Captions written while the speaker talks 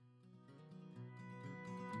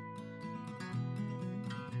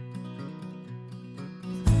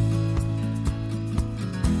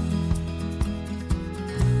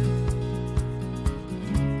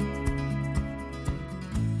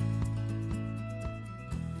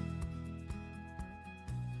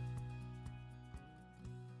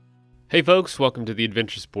Hey folks, welcome to the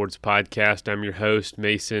Adventure Sports Podcast. I'm your host,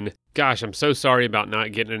 Mason. Gosh, I'm so sorry about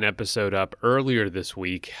not getting an episode up earlier this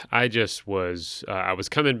week. I was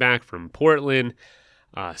coming back from Portland,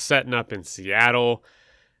 setting up in Seattle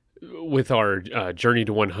with our Journey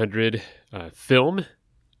to 100 film.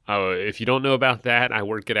 If you don't know about that, I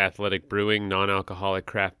work at Athletic Brewing, non-alcoholic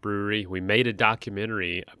craft brewery. We made a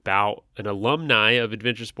documentary about an alumni of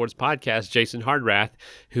Adventure Sports Podcast, Jason Hardrath,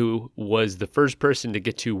 who was the first person to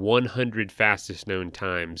get to 100 fastest known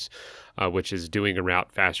times, which is doing a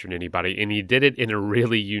route faster than anybody. And he did it in a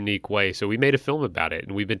really unique way. So we made a film about it,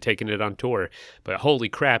 and we've been taking it on tour. But holy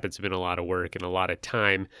crap, it's been a lot of work and a lot of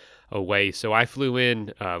time away. So I flew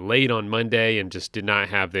in late on Monday and just did not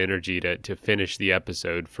have the energy to finish the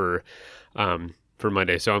episode for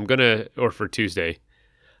Monday. So I'm gonna, or for Tuesday,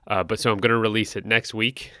 so I'm gonna release it next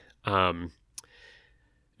week. And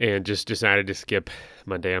just decided to skip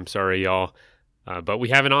Monday. I'm sorry, y'all. But we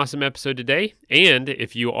have an awesome episode today. And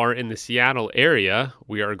if you are in the Seattle area,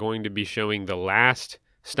 we are going to be showing the last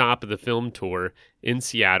stop of the film tour in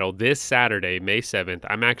Seattle this Saturday, May 7th.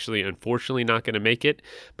 I'm actually, unfortunately, not going to make it,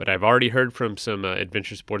 but I've already heard from some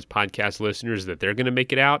Adventure Sports Podcast listeners that they're going to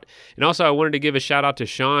make it out. And also, I wanted to give a shout out to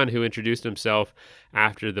Sean, who introduced himself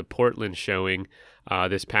after the Portland showing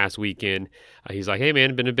this past weekend. He's like, hey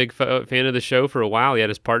man, been a big fan of the show for a while. He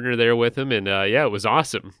had his partner there with him, and yeah, it was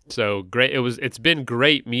awesome. So great. It's been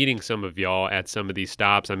great meeting some of y'all at some of these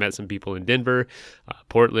stops. I met some people in Denver,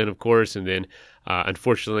 Portland, of course, and then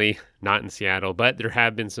unfortunately not in Seattle, but there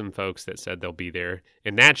have been some folks that said they'll be there,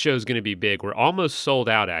 and that show is going to be big. We're almost sold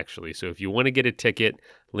out, actually. So if you want to get a ticket,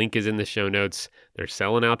 link is in the show notes. They're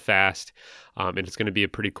selling out fast, and it's going to be a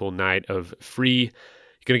pretty cool night of free.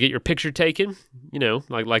 You're going to get your picture taken,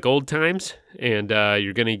 like old times, and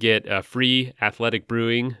you're going to get a free Athletic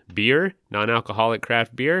Brewing beer, non-alcoholic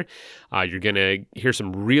craft beer. You're going to hear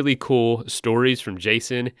some really cool stories from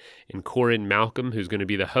Jason and Corin Malcolm, who's going to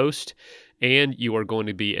be the host, and you are going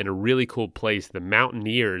to be in a really cool place. The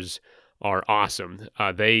Mountaineers are awesome.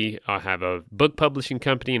 They have a book publishing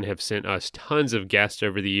company and have sent us tons of guests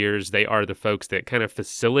over the years. They are the folks that kind of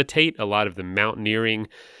facilitate a lot of the mountaineering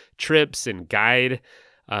trips and guide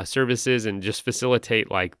services, and just facilitate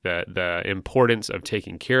like the importance of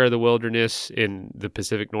taking care of the wilderness in the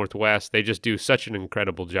Pacific Northwest. They just do such an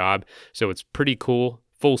incredible job. So it's pretty cool,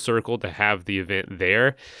 full circle, to have the event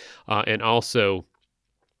there. And also,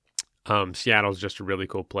 Seattle's just a really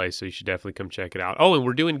cool place, so you should definitely come check it out. Oh, and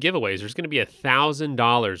we're doing giveaways. There's going to be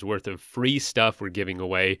 $1,000 worth of free stuff we're giving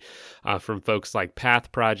away from folks like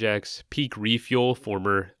Path Projects, Peak Refuel,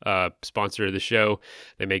 former sponsor of the show.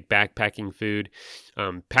 They make backpacking food.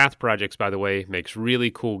 Path Projects, by the way, makes really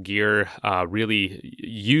cool gear, really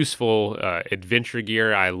useful adventure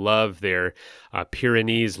gear. I love their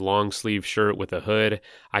Pyrenees long sleeve shirt with a hood.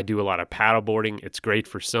 I do a lot of paddleboarding. It's great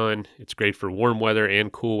for sun. It's great for warm weather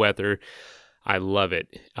and cool weather. I love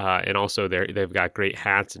it. And also they've got great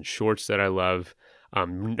hats and shorts that I love.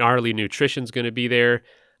 Gnarly Nutrition's going to be there.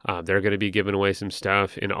 They're going to be giving away some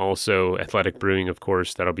stuff. And also Athletic Brewing, of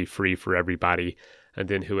course, that'll be free for everybody. And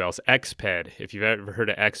then who else? Exped. If you've ever heard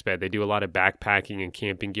of Exped, they do a lot of backpacking and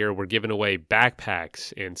camping gear. We're giving away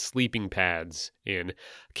backpacks and sleeping pads and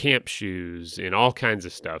camp shoes and all kinds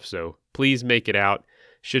of stuff. So please make it out.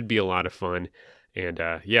 Should be a lot of fun. And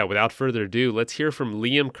yeah, without further ado, let's hear from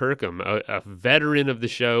Liam Kirkham, a veteran of the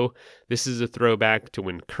show. This is a throwback to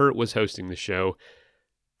when Kurt was hosting the show.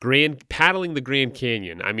 Paddling the Grand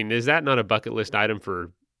Canyon. I mean, is that not a bucket list item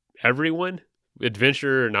for everyone?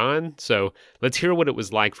 Adventure or non? So let's hear what it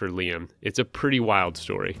was like for Liam. It's a pretty wild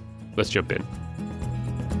story. Let's jump in.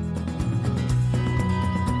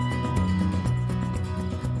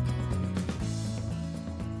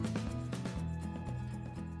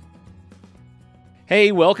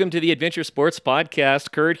 Hey, welcome to the Adventure Sports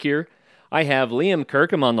Podcast. Kurt here. I have Liam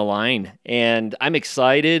Kirkham on the line, and I'm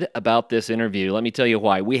excited about this interview. Let me tell you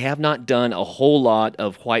why. We have not done a whole lot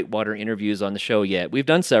of whitewater interviews on the show yet. We've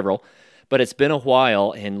done several, but it's been a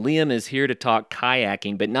while, and Liam is here to talk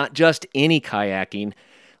kayaking, but not just any kayaking.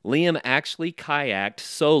 Liam actually kayaked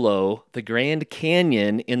solo the Grand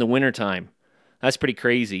Canyon in the wintertime. That's pretty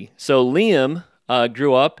crazy. So Liam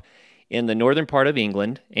grew up in the northern part of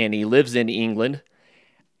England, and he lives in England,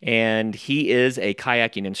 and he is a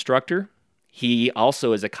kayaking instructor. He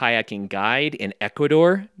also is a kayaking guide in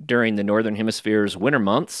Ecuador during the Northern Hemisphere's winter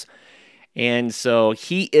months. And so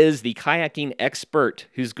he is the kayaking expert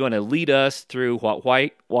who's going to lead us through what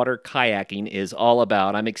whitewater kayaking is all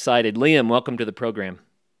about. I'm excited. Liam, welcome to the program.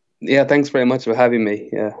 Yeah, thanks very much for having me.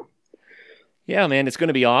 Yeah. Yeah, man, it's going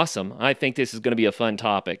to be awesome. I think this is going to be a fun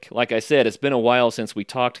topic. Like I said, it's been a while since we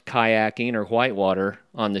talked kayaking or whitewater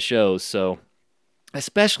on the shows, so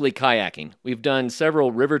especially kayaking. We've done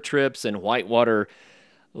several river trips and whitewater,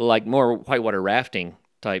 like more whitewater rafting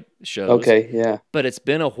type shows, Okay, yeah. but it's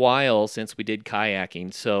been a while since we did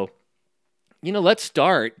kayaking. So, let's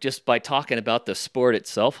start just by talking about the sport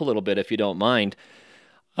itself a little bit, if you don't mind.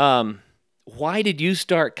 Um, why did you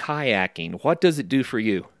start kayaking? What does it do for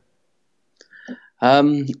you?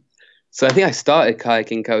 Um, so I think I started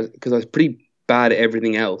kayaking because I was pretty bad at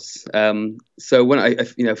everything else. So when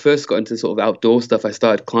I first got into sort of outdoor stuff, I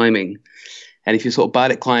started climbing, and if you're sort of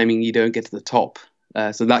bad at climbing, you don't get to the top.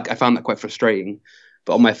 So that I found that quite frustrating.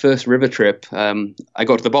 But on my first river trip, I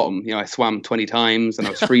got to the bottom. I swam 20 times and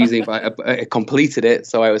I was freezing, but I completed it,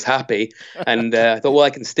 so I was happy. And I thought, well,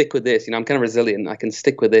 I can stick with this. I'm kind of resilient. I can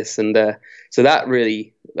stick with this, and so that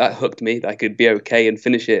hooked me. That I could be okay and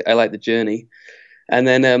finish it. I like the journey. And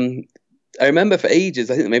then I remember for ages,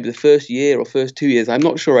 I think maybe the first year or first 2 years, I'm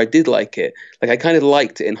not sure I did like it. Like I kind of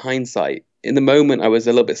liked it in hindsight. In the moment, I was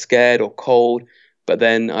a little bit scared or cold, but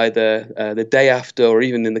then either the day after or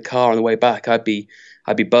even in the car on the way back, I'd be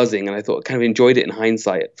buzzing, and I thought I kind of enjoyed it in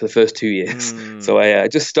hindsight for the first 2 years. So I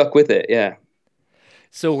just stuck with it. Yeah.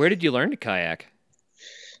 So where did you learn to kayak?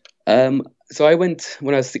 So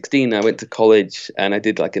when I was 16, I went to college and I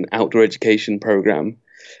did like an outdoor education program,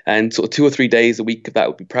 and sort of 2 or 3 days a week of that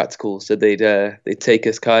would be practical. So they'd take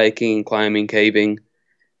us kayaking, climbing, caving.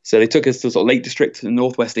 So they took us to sort of Lake District in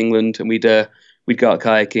northwest England, and we'd go out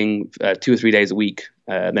kayaking 2 or 3 days a week,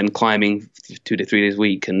 then climbing 2 to 3 days a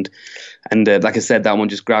week. And like I said, that one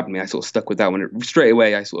just grabbed me. I sort of stuck with that one straight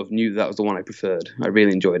away. I sort of knew that was the one I preferred. I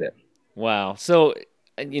really enjoyed it. Wow. So,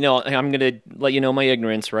 I'm going to let you know my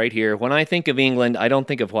ignorance right here. When I think of England, I don't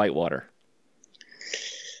think of whitewater.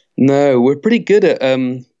 No, we're pretty good at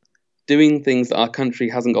doing things that our country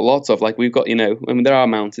hasn't got lots of. Like we've got, there are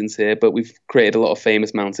mountains here, but we've created a lot of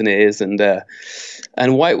famous mountaineers, and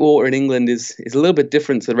whitewater in England is a little bit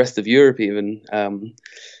different to the rest of Europe, even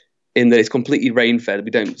in that it's completely rain fed.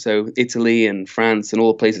 We don't. So Italy and France and all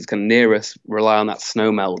the places kind of near us rely on that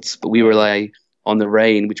snow melts, but we rely on the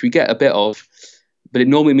rain, which we get a bit of. But it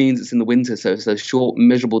normally means it's in the winter, so it's those short,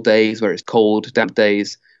 miserable days where it's cold, damp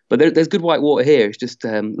days. But there's good white water here. It's just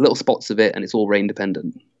little spots of it, and it's all rain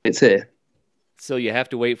dependent. It's here. So you have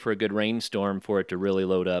to wait for a good rainstorm for it to really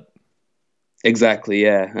load up. Exactly,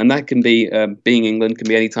 yeah. And that can be, being England, can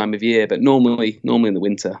be any time of year, but normally in the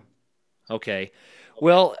winter. Okay.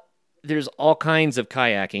 Well, there's all kinds of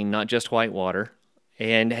kayaking, not just whitewater.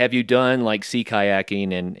 And have you done like sea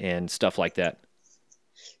kayaking and stuff like that?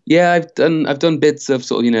 Yeah, I've done bits of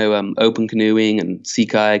sort of open canoeing and sea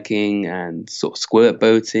kayaking and sort of squirt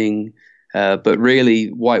boating, but really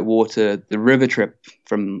whitewater, the river trip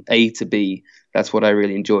from A to B, that's what I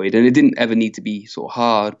really enjoyed, and it didn't ever need to be sort of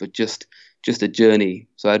hard, but just a journey.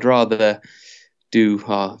 So I'd rather do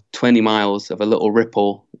 20 miles of a little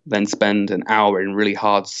ripple than spend an hour in really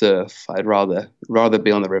hard surf. I'd rather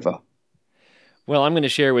be on the river. Well, I'm going to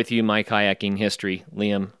share with you my kayaking history,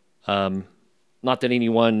 Liam. Not that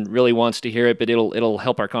anyone really wants to hear it, but it'll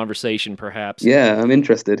help our conversation perhaps. Yeah, I'm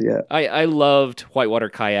interested, yeah. I loved whitewater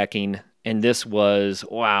kayaking, and this was,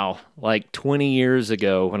 wow, like 20 years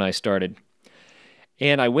ago when I started.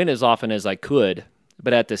 And I went as often as I could,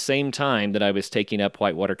 but at the same time that I was taking up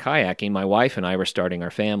whitewater kayaking, my wife and I were starting our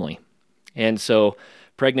family. And so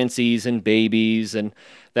pregnancies and babies and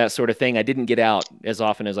that sort of thing, I didn't get out as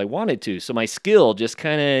often as I wanted to. So my skill just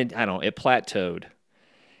kind of, I don't know, it plateaued.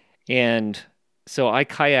 And so I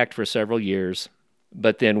kayaked for several years,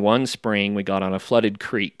 but then one spring we got on a flooded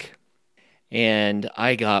creek and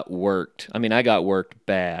I got worked. I mean, I got worked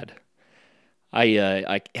bad.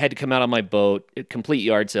 I had to come out on my boat, complete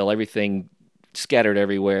yard sale, everything scattered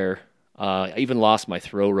everywhere. I even lost my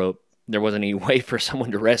throw rope. There wasn't any way for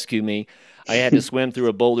someone to rescue me. I had to swim through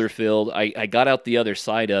a boulder field. I got out the other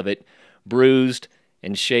side of it, bruised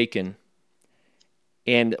and shaken.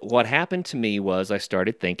 And what happened to me was I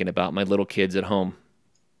started thinking about my little kids at home.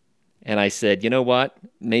 And I said, you know what?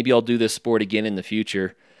 Maybe I'll do this sport again in the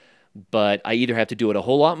future, but I either have to do it a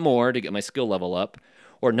whole lot more to get my skill level up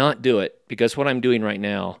or not do it, because what I'm doing right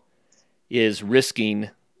now is risking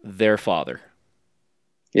their father.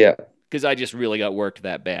 Yeah. Because I just really got worked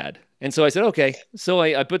that bad. And so I said, okay. So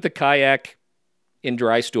I put the kayak in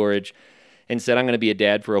dry storage and said I'm going to be a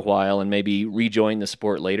dad for a while and maybe rejoin the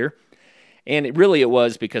sport later. And it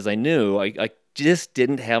was because I knew I just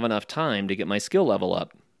didn't have enough time to get my skill level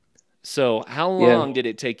up. So how long did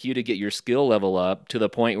it take you to get your skill level up to the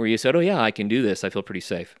point where you said, oh yeah, I can do this. I feel pretty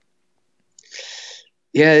safe?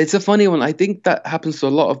 Yeah, it's a funny one. I think that happens to a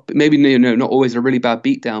lot of maybe not always a really bad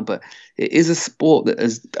beatdown, but it is a sport that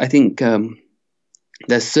is. I think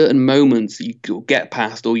there's certain moments you get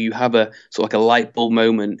past, or you have a sort of like a light bulb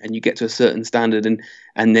moment, and you get to a certain standard,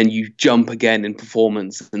 and then you jump again in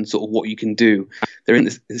performance and sort of what you can do. They're in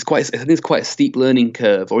this. It's quite. I think it's quite a steep learning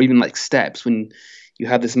curve, or even like steps when you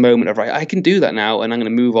have this moment of, right, I can do that now, and I'm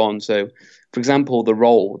going to move on. So, for example, the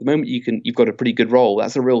roll. The moment you've got a pretty good roll.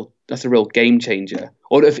 That's a real game changer.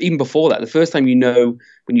 Or if, even before that, the first time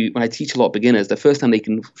when I teach a lot of beginners, the first time they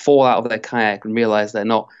can fall out of their kayak and realize they're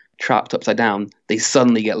not trapped upside down, they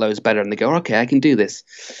suddenly get loads better and they go, okay, I can do this.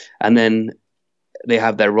 And then they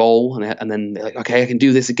have their roll, and then they're like, okay, I can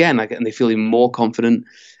do this again. And they feel even more confident.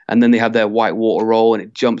 And then they have their white water roll and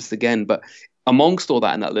it jumps again. But amongst all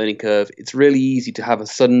that in that learning curve, it's really easy to have a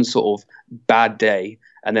sudden sort of bad day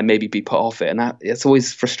and then maybe be put off it. And it's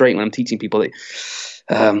always frustrating when I'm teaching people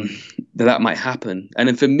that might happen. And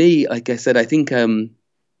then for me, like I said, I think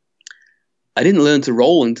I didn't learn to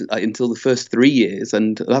roll until the first 3 years,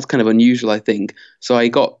 and that's kind of unusual, I think. So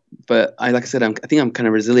like I said, I think I'm kind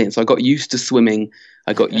of resilient. So I got used to swimming.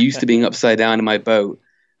 I got used to being upside down in my boat,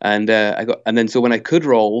 and then so when I could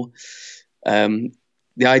roll, the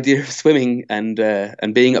idea of swimming and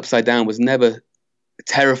being upside down was never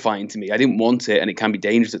terrifying to me. I didn't want it, and it can be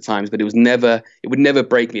dangerous at times, but it would never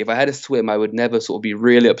break me. If I had to swim, I would never sort of be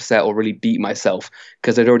really upset or really beat myself,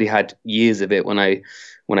 because I'd already had years of it when I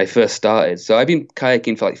first started. So I've been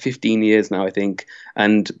kayaking for like 15 years now, I think.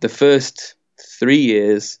 And the first 3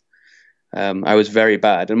 years, I was very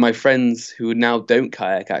bad. And my friends who now don't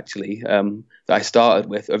kayak, actually, that I started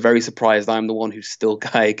with, are very surprised I'm the one who's still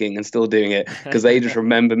kayaking and still doing it, because they just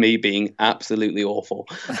remember me being absolutely awful.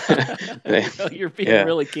 You're being Yeah.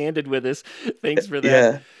 really candid with us. Thanks for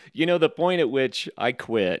that. Yeah. The point at which I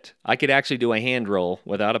quit, I could actually do a hand roll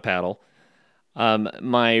without a paddle.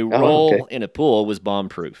 My Oh, okay. roll in a pool was bomb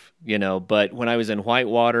proof, but when I was in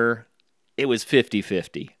whitewater, it was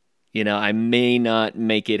 50-50. I may not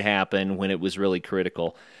make it happen when it was really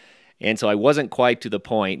critical. And so I wasn't quite to the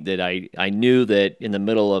point that I knew that in the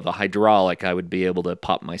middle of a hydraulic, I would be able to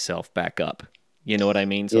pop myself back up. You know what I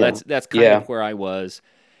mean? So Yeah. that's kind Yeah. of where I was.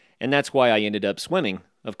 And that's why I ended up swimming,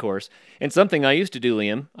 of course. And something I used to do,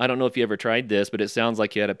 Liam, I don't know if you ever tried this, but it sounds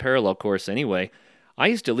like you had a parallel course anyway. I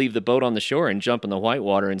used to leave the boat on the shore and jump in the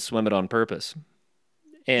whitewater and swim it on purpose.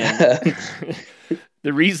 And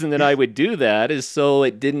the reason that I would do that is so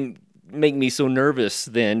it didn't make me so nervous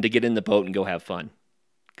then to get in the boat and go have fun.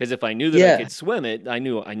 Because if I knew that I Yeah. could swim it, I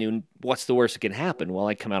knew what's the worst that could happen. Well,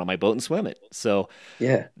 I'd come out of my boat and swim it. So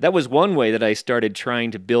Yeah. that was one way that I started trying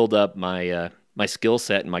to build up my skill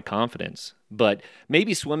set and my confidence. But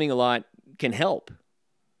maybe swimming a lot can help.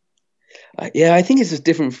 Yeah, I think it's just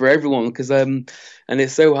different for everyone, because and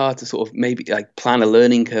it's so hard to sort of maybe like plan a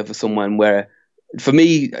learning curve for someone. Where for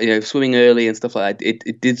me, swimming early and stuff like that,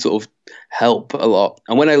 it did sort of help a lot.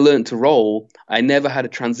 And when I learned to roll, I never had a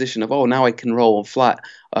transition of, oh, now I can roll on flat.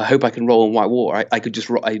 I hope I can roll in white water. I could just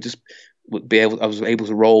I just would be able. I was able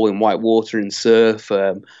to roll in white water and surf.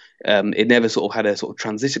 It never sort of had a sort of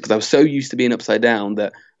transition, because I was so used to being upside down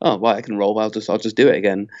that, oh, well, I can roll. I'll just do it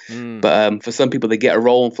again. Mm. But for some people, they get a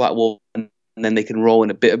roll in flat water, and then they can roll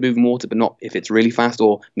in a bit of moving water, but not if it's really fast,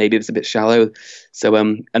 or maybe it's a bit shallow. So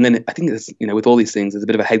and then I think with all these things, there's a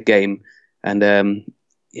bit of a head game, and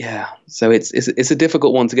yeah, so it's a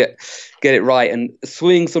difficult one to get it right. And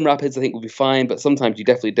swimming some rapids, I think, will be fine, but sometimes you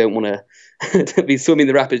definitely don't want to be swimming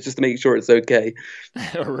the rapids just to make sure it's okay.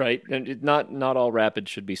 Right. And not all rapids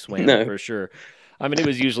should be swam, No. for sure. I mean, it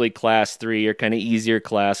was usually class 3 or kind of easier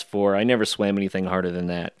class 4. I never swam anything harder than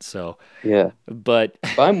that. So, Yeah. but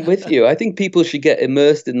But I'm with you. I think people should get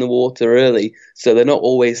immersed in the water early, so they're not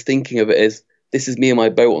always thinking of it as, this is me and my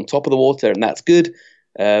boat on top of the water, and that's good.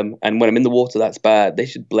 And when I'm in the water, that's bad. They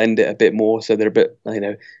should blend it a bit more, so they're a bit,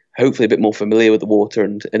 hopefully a bit more familiar with the water,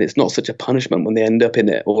 and it's not such a punishment when they end up in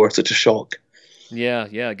it, or such a shock.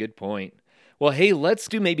 yeah, good point. Well, hey, let's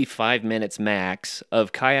do maybe 5 minutes max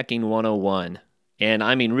of kayaking 101. And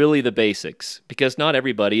I mean, really the basics, because not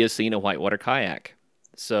everybody has seen a whitewater kayak.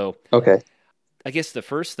 So, Okay. I guess the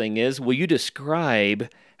first thing is, will you describe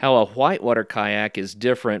how a whitewater kayak is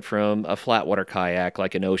different from a flatwater kayak,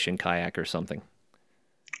 like an ocean kayak or something?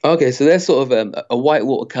 Okay, so there's sort of a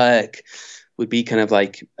whitewater kayak would be kind of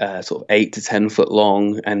like sort of 8 to 10 foot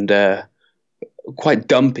long, and quite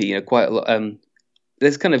dumpy. Quite a lot.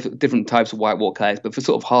 There's kind of different types of whitewater kayaks, but for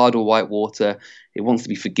sort of harder whitewater, it wants to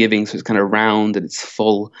be forgiving, so it's kind of round and it's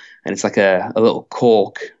full, and it's like a little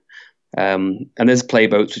cork. And there's play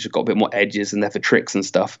boats which have got a bit more edges, and they're for tricks and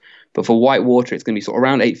stuff. But for whitewater, it's going to be sort of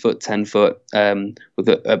around 8 foot, 10 foot, with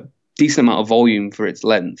decent amount of volume for its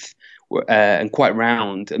length, and quite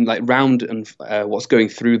round and what's going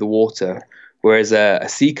through the water. Whereas a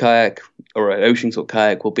sea kayak or an ocean sort of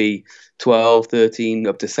kayak will be 12, 13,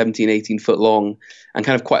 up to 17, 18 foot long, and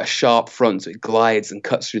kind of quite a sharp front, so it glides and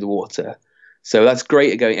cuts through the water. So that's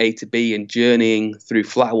great at going A to B and journeying through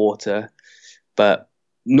flat water, but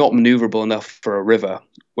not maneuverable enough for a river.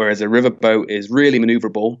 Whereas a river boat is really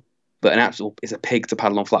maneuverable, but is a pig to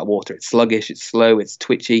paddle on flat water. It's sluggish, it's slow, it's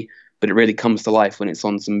twitchy, but it really comes to life when it's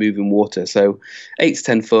on some moving water. So 8 to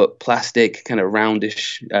 10 foot plastic, kind of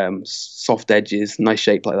roundish, soft edges, nice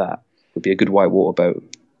shape like that would be a good whitewater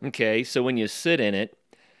boat. Okay, so when you sit in it,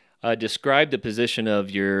 describe the position of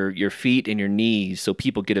your feet and your knees so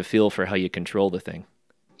people get a feel for how you control the thing.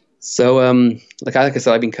 So, like I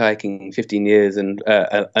said, I've been kayaking 15 years and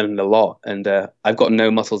a lot, and I've got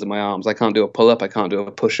no muscles in my arms. I can't do a pull-up. I can't do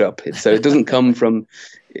a push-up. So it doesn't come from,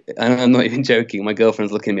 and I'm not even joking. My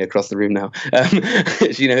girlfriend's looking at me across the room now.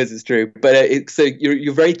 She knows it's true. But so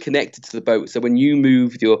you're very connected to the boat. So when you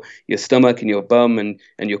move your stomach and your bum and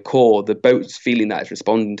your core, the boat's feeling that, it's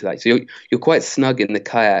responding to that. So you're quite snug in the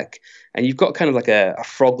kayak, and you've got kind of like a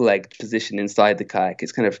frog-legged position inside the kayak.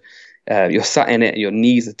 It's kind of you're sat in it, your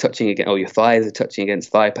knees are touching against, or your thighs are touching against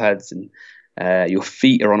thigh pads, and your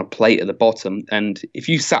feet are on a plate at the bottom. And if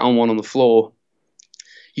you sat on one on the floor,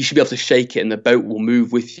 you should be able to shake it and the boat will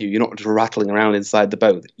move with you. You're not just rattling around inside the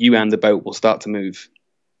boat. You and the boat will start to move.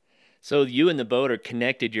 So you and the boat are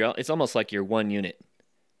connected. It's almost like you're one unit.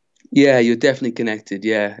 Yeah, you're definitely connected.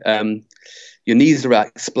 Yeah. Your knees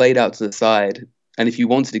are splayed out to the side. And if you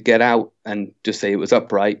wanted to get out and just say it was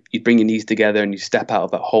upright, you'd bring your knees together and you step out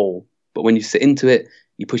of that hole. But when you sit into it,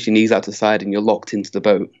 you push your knees out to the side and you're locked into the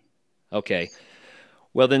boat. Okay.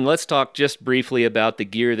 Well, then let's talk just briefly about the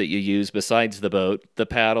gear that you use besides the boat, the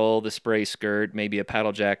paddle, the spray skirt, maybe a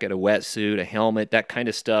paddle jacket, a wetsuit, a helmet, that kind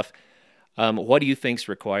of stuff. What do you think's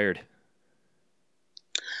required?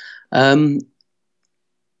 You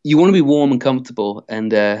want to be warm and comfortable,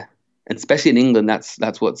 and especially in England,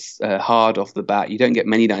 that's what's hard off the bat. You don't get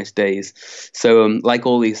many nice days. So like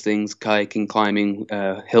all these things, kayaking, climbing,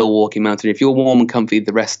 hill walking, mountaineering, if you're warm and comfy,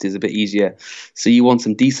 the rest is a bit easier. So you want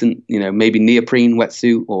some decent, maybe neoprene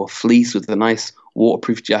wetsuit or fleece with a nice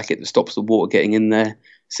waterproof jacket that stops the water getting in there,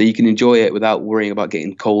 so you can enjoy it without worrying about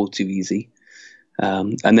getting cold too easy.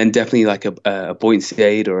 And then definitely like a buoyancy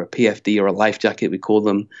aid or a PFD or a life jacket, we call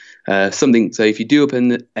them, something. So if you do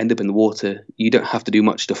end up in the water, you don't have to do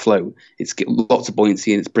much to float. It's get lots of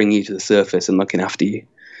buoyancy and it's bringing you to the surface and looking after you.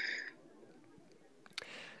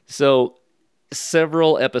 So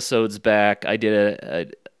several episodes back, I did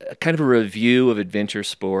a kind of a review of adventure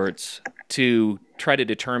sports to try to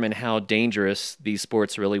determine how dangerous these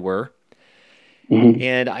sports really were. Mm-hmm.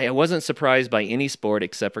 And I wasn't surprised by any sport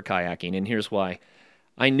except for kayaking, and here's why.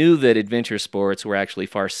 I knew that adventure sports were actually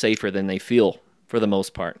far safer than they feel for the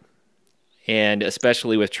most part. And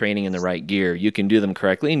especially with training in the right gear, you can do them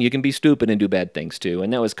correctly and you can be stupid and do bad things too.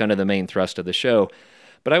 And that was kind of the main thrust of the show.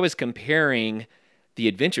 But I was comparing the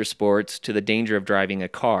adventure sports to the danger of driving a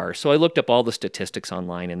car. So I looked up all the statistics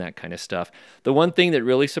online and that kind of stuff. The one thing that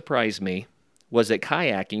really surprised me was that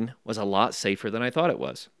kayaking was a lot safer than I thought it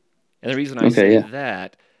was. And the reason I say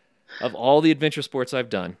that, of all the adventure sports I've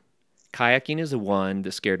done, kayaking is the one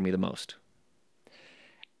that scared me the most.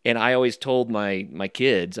 And I always told my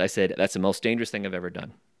kids, I said, that's the most dangerous thing I've ever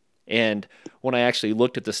done. And when I actually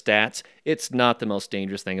looked at the stats, it's not the most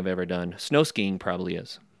dangerous thing I've ever done. Snow skiing probably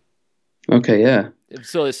is. Okay, yeah.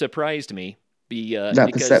 So it surprised me. That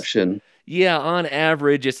because, perception. Yeah, on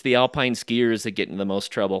average, it's the alpine skiers that get in the most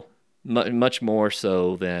trouble, much more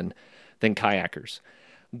so than kayakers.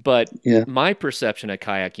 But my perception of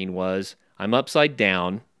kayaking was I'm upside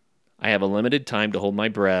down. I have a limited time to hold my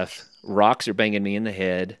breath. Rocks are banging me in the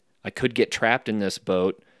head. I could get trapped in this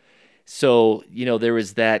boat. So, there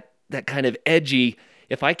was that kind of edgy,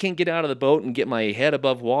 if I can't get out of the boat and get my head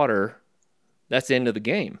above water, that's the end of the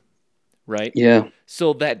game, right? Yeah.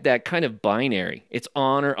 So that kind of binary, it's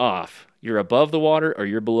on or off. You're above the water or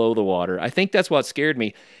you're below the water. I think that's what scared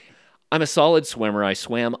me. I'm a solid swimmer. I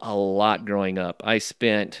swam a lot growing up. I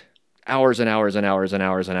spent hours and hours and hours and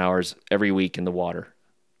hours and hours every week in the water.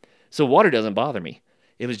 So water doesn't bother me.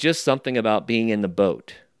 It was just something about being in the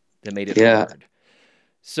boat that made it hard.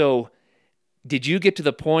 So did you get to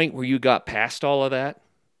the point where you got past all of that?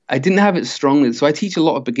 I didn't have it strongly. So I teach a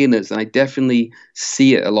lot of beginners, and I definitely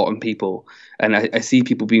see it a lot in people. And I see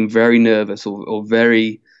people being very nervous or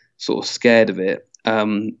very sort of scared of it.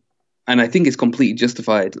 And I think it's completely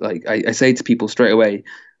justified. Like I say to people straight away,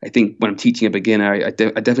 I think when I'm teaching a beginner, I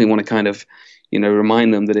definitely want to kind of,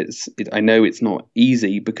 remind them that I know it's not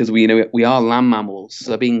easy, because we are land mammals.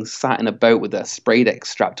 So being sat in a boat with a spray deck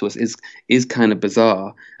strapped to us is kind of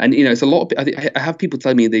bizarre. And it's a lot of, I have people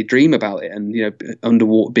tell me they dream about it, and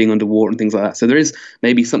being underwater and things like that. So there is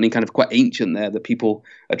maybe something kind of quite ancient there that people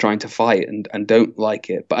are trying to fight and don't like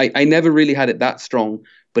it. But I never really had it that strong.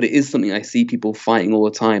 But it is something I see people fighting all the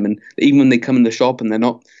time. And even when they come in the shop and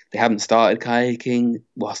they haven't started kayaking,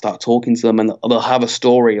 well, I'll start talking to them, and they'll have a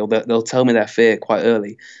story, or they'll tell me their fear quite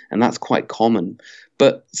early. And that's quite common.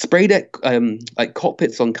 But spray deck, like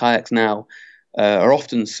cockpits on kayaks now, are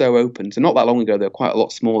often so open. So not that long ago, they were quite a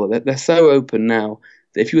lot smaller. They're so open now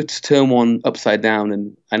that if you were to turn one upside down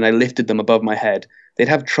and I lifted them above my head, they'd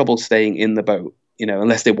have trouble staying in the boat,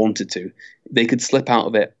 unless they wanted to. They could slip out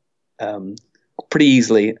of it pretty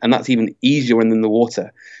easily, and that's even easier when in the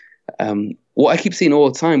water. What I keep seeing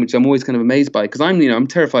all the time, which I'm always kind of amazed by, because I'm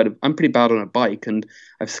terrified I'm pretty bad on a bike, and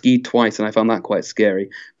I've skied twice, and I found that quite scary.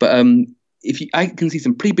 But I can see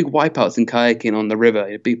some pretty big wipeouts in kayaking on the river.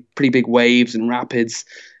 It'd be pretty big waves and rapids,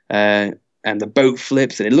 and the boat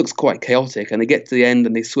flips, and it looks quite chaotic. And they get to the end,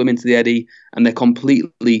 and they swim into the eddy, and they're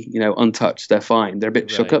completely, untouched. They're fine. They're a bit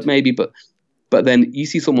shook up maybe, but then you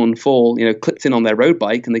see someone fall, clipped in on their road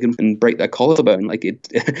bike, and they can break their collarbone. Like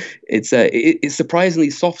it's surprisingly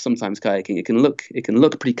soft sometimes. Kayaking, it can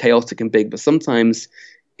look pretty chaotic and big, but sometimes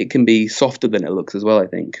it can be softer than it looks as well, I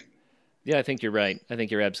think. Yeah, I think you're right. I think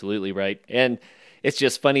you're absolutely right. And it's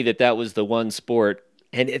just funny that was the one sport.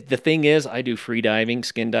 And the thing is, I do free diving,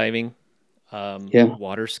 skin diving,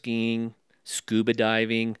 water skiing, scuba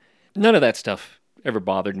diving. None of that stuff ever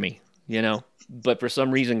bothered me, But for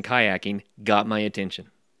some reason, kayaking got my attention.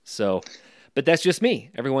 So, but that's just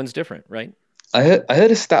me. Everyone's different, right? I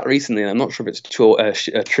heard a stat recently, and I'm not sure if it's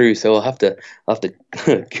true, so I'll have to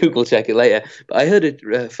Google check it later. But I heard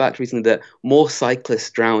a fact recently that more cyclists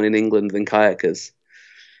drown in England than kayakers.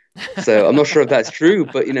 So I'm not sure if that's true,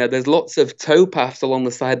 but there's lots of towpaths along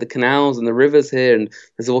the side of the canals and the rivers here, and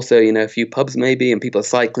there's also a few pubs maybe, and people are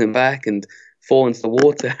cycling back and fall into the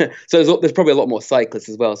water. So there's probably a lot more cyclists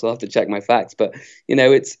as well. So I'll have to check my facts. But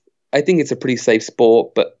I think it's a pretty safe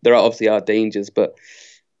sport, but there obviously are dangers. But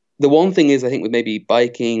the one thing is, I think with maybe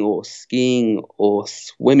biking or skiing or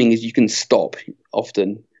swimming, is you can stop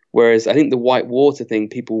often. Whereas I think the white water thing,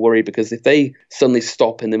 people worry because if they suddenly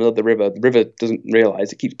stop in the middle of the river doesn't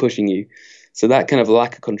realize, it keeps pushing you. So that kind of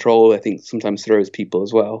lack of control, I think, sometimes throws people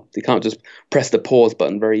as well. They can't just press the pause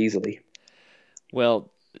button very easily.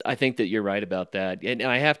 Well, I think that you're right about that. And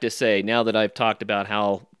I have to say, now that I've talked about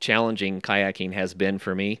how challenging kayaking has been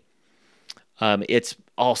for me, it's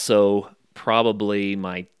also probably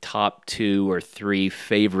my top 2 or 3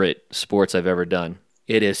 favorite sports I've ever done.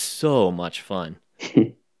 It is so much fun.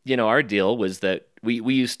 Our deal was that we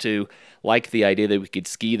used to like the idea that we could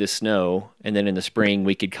ski the snow, and then in the spring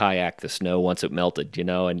we could kayak the snow once it melted,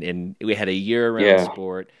 and we had a year-round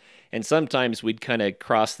sport. And sometimes we'd kind of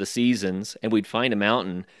cross the seasons, and we'd find a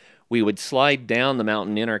mountain. We would slide down the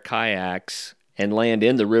mountain in our kayaks and land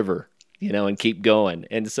in the river, and keep going.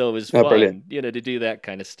 And so it was fun, brilliant. to do that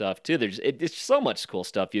kind of stuff too. It's so much cool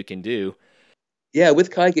stuff you can do. Yeah,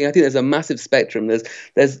 with kayaking, I think there's a massive spectrum. There's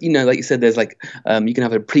like you said, there's like you can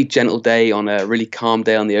have a pretty gentle day on a really calm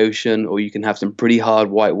day on the ocean, or you can have some pretty hard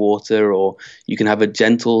white water, or you can have a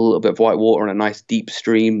gentle bit of white water on a nice deep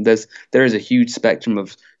stream. There is a huge spectrum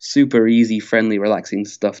of super easy, friendly, relaxing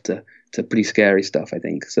stuff to pretty scary stuff, I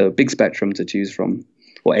think. So a big spectrum to choose from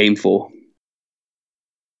or aim for.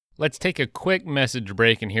 Let's take a quick message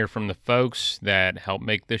break and hear from the folks that help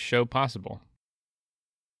make this show possible.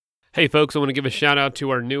 Hey folks, I want to give a shout out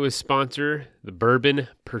to our newest sponsor, The Bourbon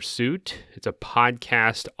Pursuit. It's a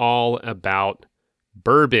podcast all about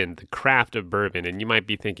bourbon, the craft of bourbon. And you might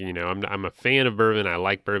be thinking, I'm a fan of bourbon, I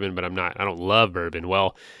like bourbon, but I don't love bourbon.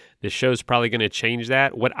 Well, this show's probably going to change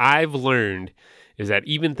that. What I've learned is that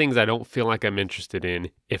even things I don't feel like I'm interested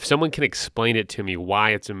in, if someone can explain it to me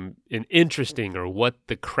why it's interesting or what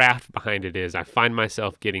the craft behind it is, I find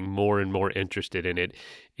myself getting more and more interested in it.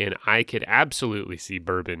 And I could absolutely see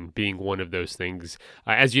bourbon being one of those things.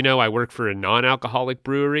 As you know, I work for a non-alcoholic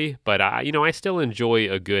brewery, but I still enjoy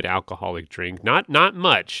a good alcoholic drink. Not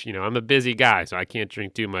much. I'm a busy guy, so I can't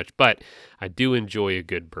drink too much, but I do enjoy a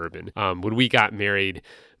good bourbon. When we got married,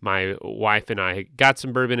 my wife and I got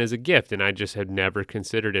some bourbon as a gift, and I just had never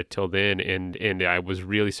considered it till then, and I was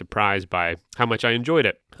really surprised by how much I enjoyed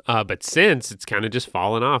it. But since, it's kind of just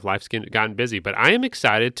fallen off. Life's gotten busy. But I am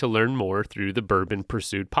excited to learn more through the Bourbon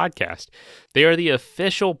Pursuit podcast. They are the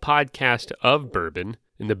official podcast of bourbon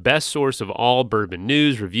and the best source of all bourbon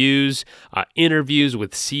news, reviews, interviews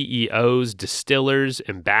with CEOs, distillers,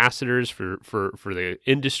 ambassadors for the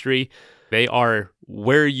industry. They are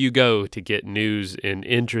where you go to get news and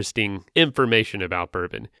interesting information about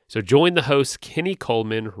bourbon. So join the hosts Kenny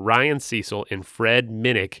Coleman, Ryan Cecil, and Fred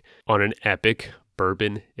Minnick on an epic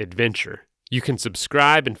bourbon adventure. You can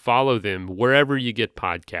subscribe and follow them wherever you get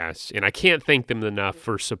podcasts, and I can't thank them enough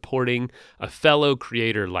for supporting a fellow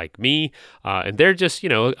creator like me. And they're just,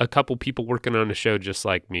 a couple people working on a show just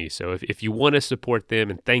like me. So if you want to support them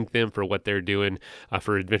and thank them for what they're doing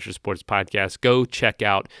for Adventure Sports Podcast, go check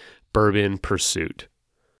out Bourbon Pursuit.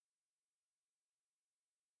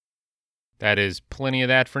 That is plenty of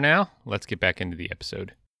that for now. Let's get back into the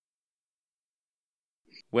episode.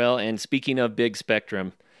 Well, and speaking of big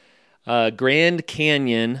spectrum, Grand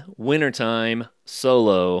Canyon wintertime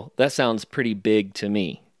solo. That sounds pretty big to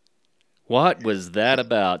me. What was that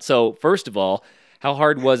about? So, first of all, how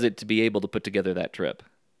hard was it to be able to put together that trip?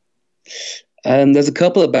 There's a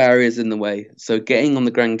couple of barriers in the way. So getting on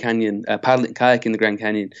the Grand Canyon, kayaking the Grand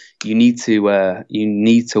Canyon, you need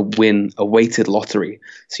to win a weighted lottery.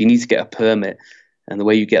 So you need to get a permit, and the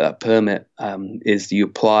way you get that permit is you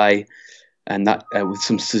apply, and that with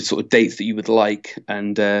some sort of dates that you would like,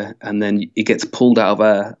 and then it gets pulled out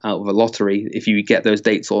of a lottery if you get those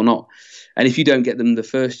dates or not. And if you don't get them the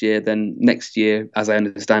first year, then next year, as I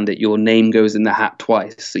understand it, your name goes in the hat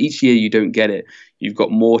twice. So each year you don't get it, you've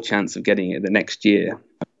got more chance of getting it the next year.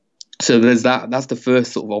 So there's that. That's the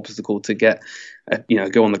first sort of obstacle to get,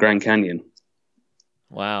 go on the Grand Canyon.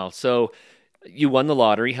 Wow. So you won the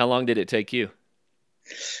lottery. How long did it take you?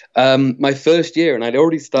 My first year, and I'd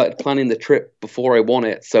already started planning the trip before I won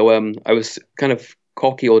it. So I was kind of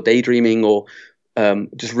cocky or daydreaming or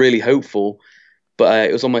just really hopeful. But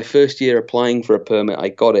it was on my first year applying for a permit, I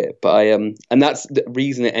got it. But and that's the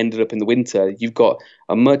reason it ended up in the winter. You've got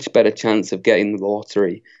a much better chance of getting the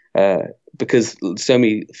lottery because so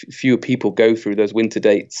many fewer people go through those winter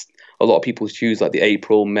dates. A lot of people choose like the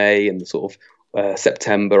April, May, and the sort of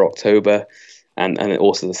September, October, and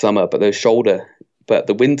also the summer. But those shoulder, but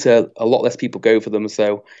the winter, a lot less people go for them.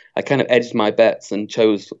 So I kind of edged my bets and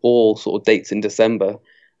chose all sort of dates in December.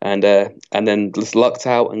 And then just lucked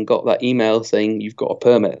out and got that email saying you've got a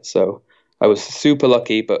permit. So I was super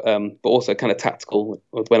lucky, but also kind of tactical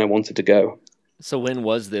with when I wanted to go. So when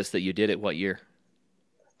was this that you did it? What year?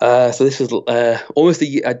 So this was almost a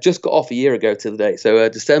year. I just got off a year ago to the day. So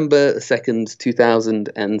December 2nd,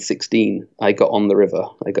 2016, I got on the river.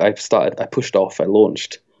 I pushed off. I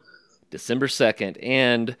launched. December 2nd.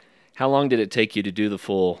 And how long did it take you to do the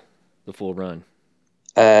full run?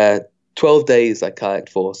 12 days I kayaked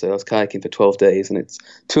for, so I was kayaking for 12 days, and it's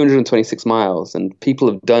 226 miles, and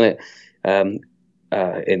people have done it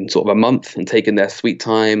in sort of a month and taken their sweet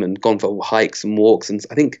time and gone for hikes and walks, and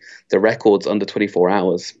I think the record's under 24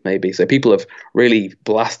 hours maybe, so people have really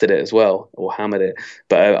blasted it as well, or hammered it,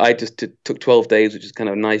 but I just took 12 days, which is kind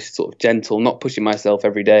of nice, sort of gentle, not pushing myself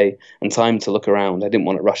every day, and time to look around. I didn't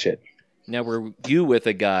want to rush it. Now, were you with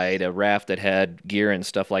a guide, a raft that had gear and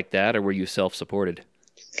stuff like that, or were you self-supported?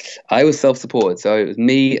 I was self-supported, so it was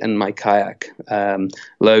me and my kayak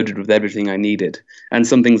loaded with everything I needed, and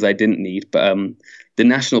some things I didn't need. But the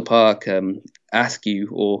national park ask you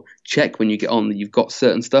or check when you get on that you've got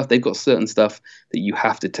certain stuff. They've got certain stuff that you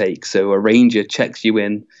have to take. So a ranger checks you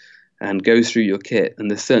in and goes through your kit, and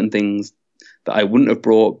there's certain things that I wouldn't have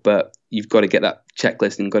brought, but you've got to get that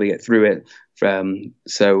checklist and got to get through it.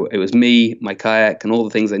 So it was me, my kayak, and all the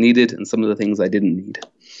things I needed, and some of the things I didn't need.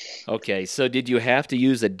 Okay, so did you have to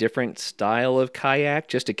use a different style of kayak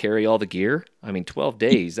just to carry all the gear? I mean, 12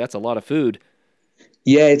 days, that's a lot of food.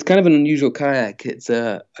 Yeah, it's kind of an unusual kayak. It's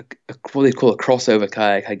a what they call a crossover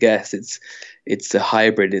kayak, I guess. It's a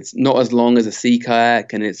hybrid. It's not as long as a sea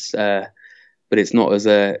kayak, and but it's not as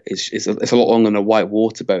it's a lot longer than a white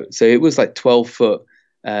water boat. So it was like 12 foot,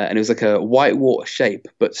 and it was like a white water shape,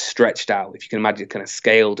 but stretched out. If you can imagine, kind of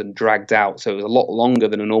scaled and dragged out. So it was a lot longer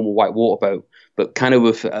than a normal white water boat, but kind of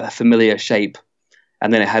with a familiar shape.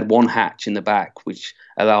 And then it had one hatch in the back, which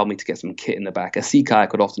allowed me to get some kit in the back. A sea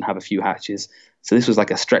kayak would often have a few hatches. So this was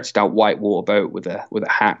like a stretched out white water boat with a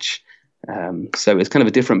hatch. So it's kind of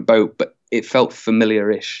a different boat, but it felt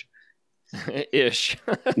familiar-ish. Ish.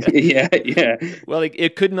 Yeah. Well,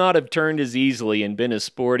 it could not have turned as easily and been as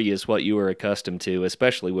sporty as what you were accustomed to,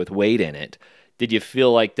 especially with weight in it. Did you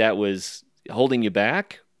feel like that was holding you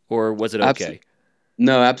back, or was it okay?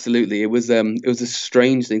 No, absolutely. It was a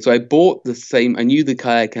strange thing. So I bought the same. I knew the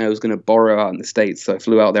kayak I was going to borrow out in the States, so I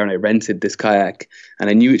flew out there and I rented this kayak, and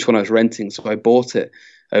I knew which one I was renting, so I bought it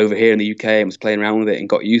over here in the UK and was playing around with it and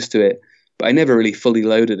got used to it. But I never really fully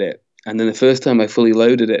loaded it. And then the first time I fully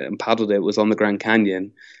loaded it and paddled it was on the Grand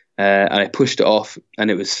Canyon, and I pushed it off,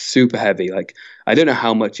 and it was super heavy. Like, I don't know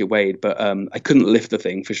how much it weighed, but I couldn't lift the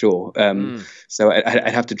thing for sure. So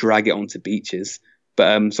I'd have to drag it onto beaches.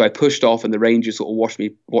 But so I pushed off, and the ranger sort of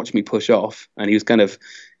watched me push off, and he was kind of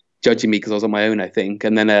judging me because I was on my own, I think.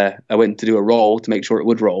 And then I went to do a roll to make sure it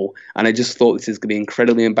would roll, and I just thought this is going to be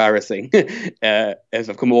incredibly embarrassing. As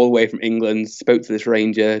I've come all the way from England, spoke to this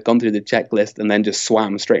ranger, gone through the checklist, and then just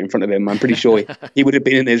swam straight in front of him. I'm pretty sure he would have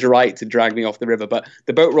been in his right to drag me off the river, but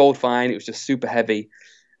the boat rolled fine. It was just super heavy.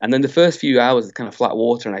 And then the first few hours, it's kind of flat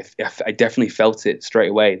water, and I definitely felt it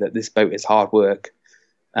straight away that this boat is hard work.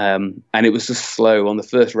 And it was just slow. On the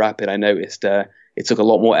first rapid, I noticed it took a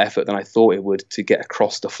lot more effort than I thought it would to get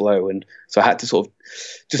across the flow, and so I had to sort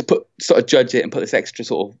of judge it and put this extra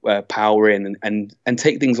sort of power in, and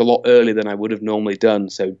take things a lot earlier than I would have normally done.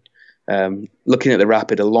 So looking at the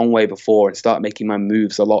rapid a long way before, and start making my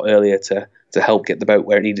moves a lot earlier to help get the boat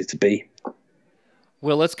where it needed to be.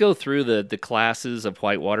 Well, let's go through the classes of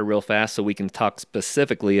whitewater real fast so we can talk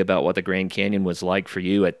specifically about what the Grand Canyon was like for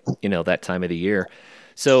you at that time of the year.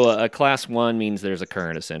 So a class 1 means there's a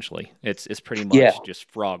current, essentially. It's pretty much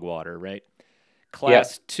just frog water, right?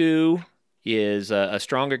 Class 2 is a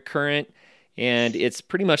stronger current, and it's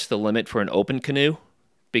pretty much the limit for an open canoe,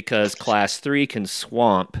 because class 3 can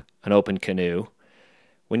swamp an open canoe.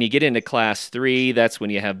 When you get into class 3, that's when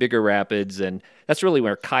you have bigger rapids, and that's really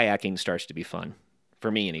where kayaking starts to be fun,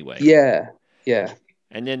 for me anyway. Yeah.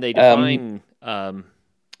 And then they define...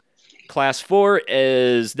 Class 4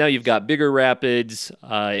 is now you've got bigger rapids.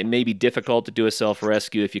 It may be difficult to do a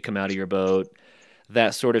self-rescue if you come out of your boat.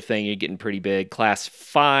 That sort of thing, you're getting pretty big. Class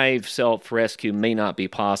 5 self-rescue may not be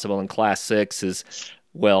possible. And Class 6 is,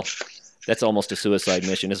 well, that's almost a suicide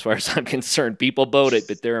mission as far as I'm concerned. People boat it,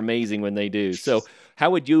 but they're amazing when they do. So how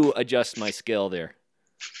would you adjust my skill there?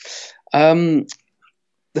 The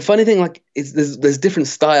funny thing, is there's different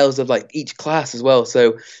styles of each class as well.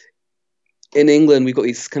 So in England, we've got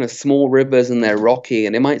these kind of small rivers, and they're rocky,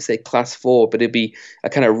 and it might say class 4, but it'd be a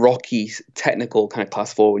kind of rocky, technical kind of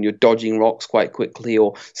class 4 when you're dodging rocks quite quickly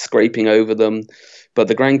or scraping over them. But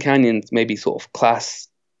the Grand Canyon's maybe sort of class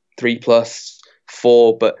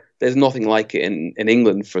 3+4, but there's nothing like it in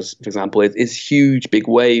England, for example. It's huge, big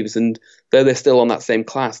waves, and though they're still on that same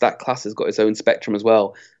class, that class has got its own spectrum as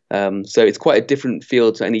well. So it's quite a different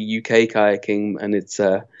field to any UK kayaking, and it's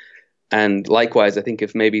and likewise, I think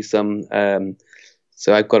if maybe some,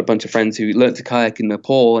 so I've got a bunch of friends who learnt to kayak in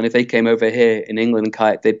Nepal, and if they came over here in England and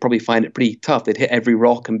kayak, they'd probably find it pretty tough. They'd hit every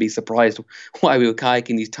rock and be surprised why we were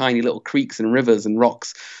kayaking these tiny little creeks and rivers and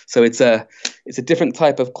rocks. So it's a different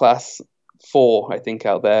type of class 4, I think,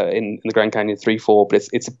 out there in the Grand Canyon 3-4, but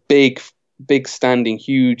it's a big standing,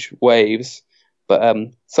 huge waves, but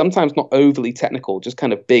sometimes not overly technical, just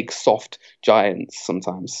kind of big, soft giants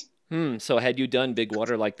sometimes. So had you done big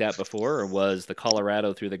water like that before, or was the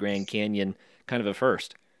Colorado through the Grand Canyon kind of a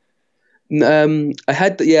first?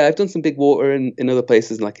 I've done some big water in other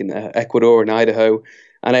places, like in Ecuador and Idaho,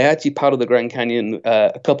 and I actually paddled the Grand Canyon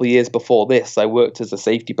a couple of years before this. I worked as a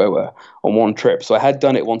safety boater on one trip, so I had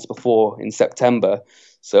done it once before in September.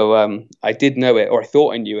 So I did know it, or I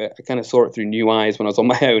thought I knew it. I kind of saw it through new eyes when I was on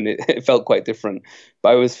my own. It felt quite different,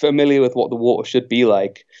 but I was familiar with what the water should be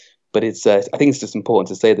like. But I think it's just important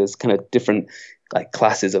to say there's kind of different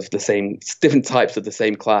classes of different types of the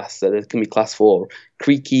same class. So there can be class 4,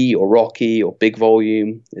 creaky or rocky or big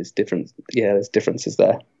volume. There's differences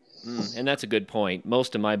there. And that's a good point.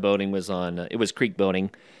 Most of my boating was it was creek boating,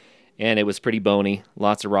 and it was pretty bony,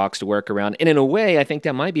 lots of rocks to work around. And in a way, I think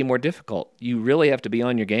that might be more difficult. You really have to be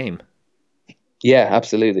on your game. Yeah,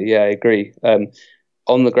 absolutely. Yeah, I agree.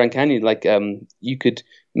 On the Grand Canyon, you could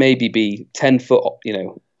maybe be 10 foot,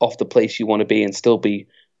 off the place you want to be, and still be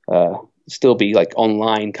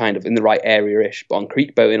online, kind of in the right area-ish. But on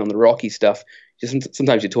creek boating, on the rocky stuff,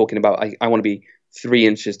 sometimes you're talking about I want to be 3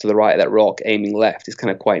 inches to the right of that rock, aiming left. It's kind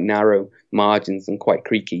of quite narrow margins and quite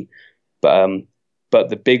creaky. But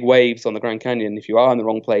the big waves on the Grand Canyon, if you are in the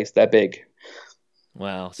wrong place, they're big.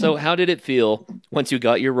 Wow. So how did it feel once you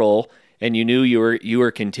got your roll and you knew you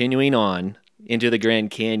were continuing on into the Grand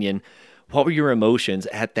Canyon? What were your emotions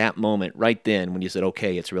at that moment, right then, when you said,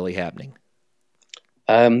 "Okay, it's really happening"?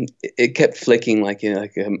 It kept flicking like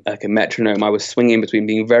a metronome. I was swinging between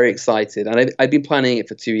being very excited, and I'd been planning it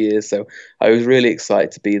for 2 years, so I was really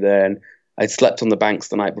excited to be there. And I'd slept on the banks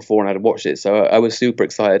the night before, and I'd watched it, so I was super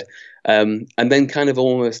excited. And then kind of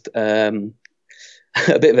almost a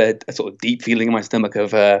bit of a sort of deep feeling in my stomach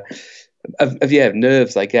of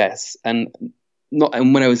nerves, I guess, and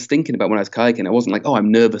when I was thinking about when I was kayaking, I wasn't like, oh,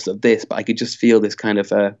 I'm nervous of this, but I could just feel this kind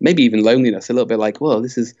of maybe even loneliness, a little bit like, well,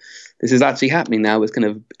 this is actually happening now.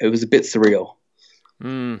 It was a bit surreal.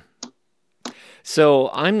 So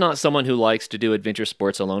I'm not someone who likes to do adventure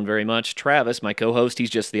sports alone very much. Travis, my co-host, he's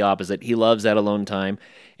just the opposite. He loves that alone time.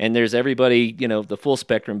 And there's everybody, the full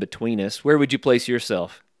spectrum between us. Where would you place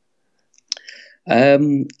yourself? I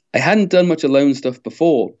hadn't done much alone stuff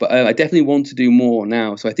before, but I definitely want to do more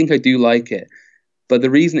now. So I think I do like it. But the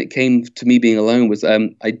reason it came to me being alone was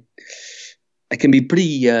I can be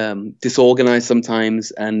pretty disorganized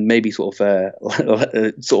sometimes, and maybe avoid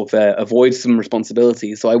some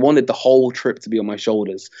responsibilities. So I wanted the whole trip to be on my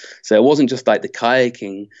shoulders. So it wasn't just like the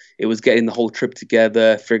kayaking; it was getting the whole trip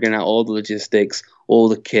together, figuring out all the logistics, all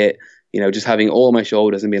the kit. Just having it all on my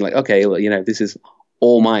shoulders and being like, okay, well, this is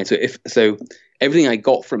all mine. So everything I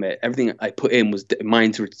got from it, everything I put in was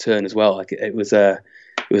mine to return as well. Like it was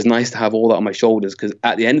nice to have all that on my shoulders, because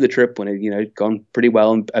at the end of the trip, when it gone pretty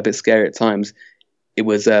well and a bit scary at times, it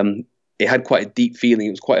had quite a deep feeling.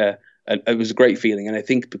 It was it was a great feeling, and I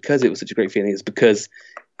think because it was such a great feeling, it's because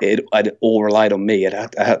I'd all relied on me. I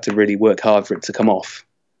had to really work hard for it to come off.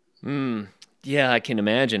 Yeah, I can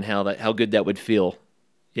imagine how good that would feel,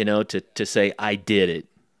 to say I did it.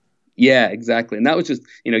 Yeah, exactly. And that was just,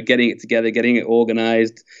 getting it together, getting it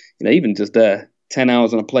organized, even just 10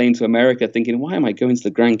 hours on a plane to America thinking, why am I going to the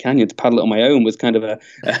Grand Canyon to paddle it on my own, was kind of a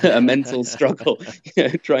mental struggle,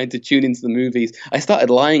 trying to tune into the movies. I started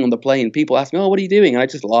lying on the plane. People asked me, oh, what are you doing? And I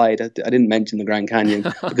just lied. I didn't mention the Grand Canyon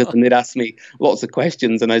because then they'd ask me lots of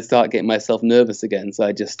questions and I'd start getting myself nervous again. So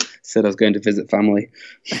I just said I was going to visit family.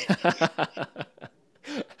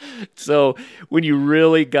 So when you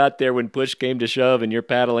really got there, when push came to shove and you're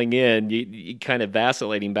paddling in, you kind of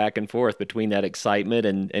vacillating back and forth between that excitement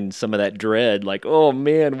and some of that dread, like, oh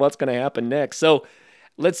man, what's going to happen next? So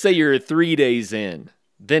let's say you're 3 days in.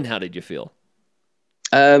 Then how did you feel?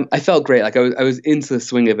 I felt great. Like I was into the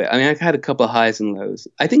swing of it. I mean, I had a couple of highs and lows.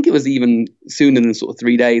 I think it was even sooner than sort of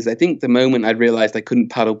 3 days. I think the moment I realized I couldn't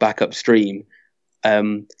paddle back upstream,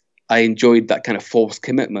 I enjoyed that kind of forced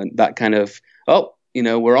commitment, that kind of,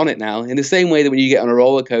 we're on it now. In the same way that when you get on a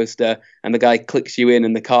roller coaster and the guy clicks you in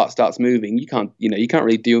and the cart starts moving, you can't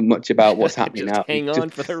really do much about what's happening Just now. Hang on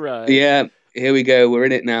for the ride. Yeah, here we go. We're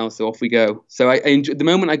in it now, so off we go. So I enjoyed the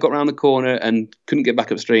moment I got around the corner and couldn't get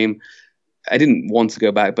back upstream. I didn't want to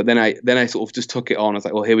go back, but then I sort of just took it on. I was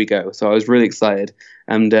like, well, here we go. So I was really excited,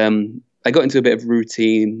 and I got into a bit of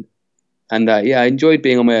routine, and I enjoyed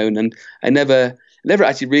being on my own, and I never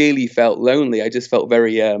actually really felt lonely. I just felt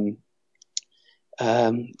very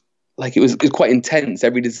like it was quite intense.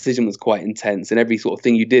 Every decision was quite intense, and every sort of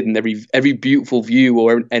thing you did, and every beautiful view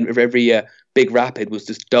or every big rapid was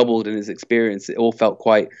just doubled in its experience. It all felt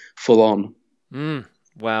quite full on.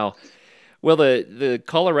 Wow. Well, the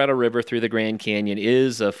Colorado River through the Grand Canyon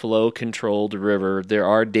is a flow-controlled river. There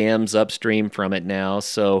are dams upstream from it now,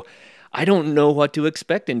 so I don't know what to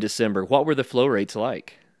expect in December. What were the flow rates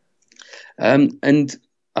like? And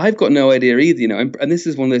I've got no idea either, and this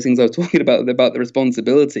is one of those things I was talking about the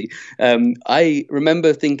responsibility. I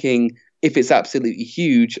remember thinking, if it's absolutely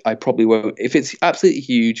huge, I probably won't. If it's absolutely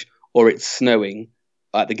huge or it's snowing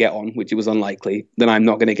at the get on, which it was unlikely, then I'm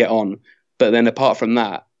not going to get on. But then apart from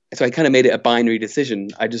that, so I kind of made it a binary decision.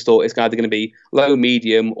 I just thought it's either going to be low,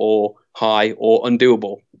 medium, or high, or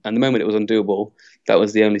undoable. And the moment it was undoable, that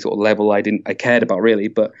was the only sort of level I cared about really.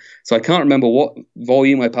 But so I can't remember what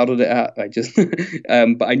volume I paddled it at. I just,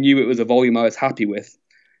 but I knew it was a volume I was happy with.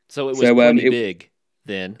 So it was pretty big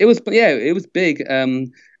then. It was big.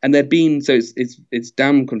 And there'd been, so it's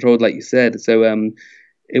dam controlled, like you said. So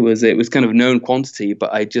it was kind of known quantity,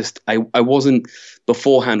 but I wasn't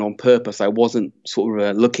beforehand on purpose. I wasn't sort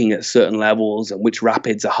of looking at certain levels and which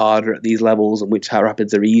rapids are harder at these levels and which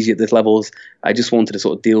rapids are easier at these levels. I just wanted to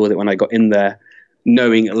sort of deal with it when I got in there,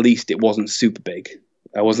 knowing at least it wasn't super big.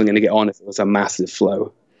 I wasn't going to get on if it was a massive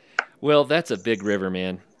flow. Well, that's a big river,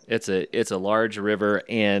 man. It's a large river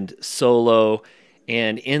and solo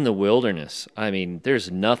and in the wilderness. I mean,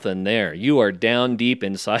 there's nothing there. You are down deep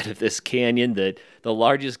inside of this canyon, the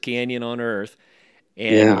largest canyon on earth,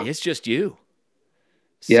 and it's just you.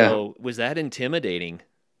 So was that intimidating,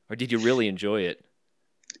 or did you really enjoy it?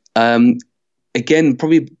 Again, it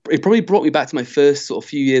probably brought me back to my first sort of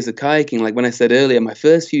few years of kayaking. Like when I said earlier, my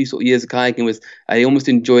first few sort of years of kayaking I almost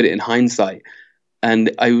enjoyed it in hindsight,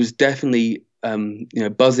 and I was definitely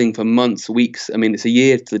buzzing for months, weeks. I mean, it's a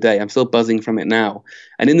year to the day. I'm still buzzing from it now.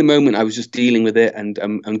 And in the moment, I was just dealing with it and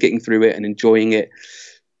I'm getting through it and enjoying it,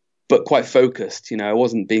 but quite focused. I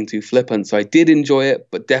wasn't being too flippant. So I did enjoy it,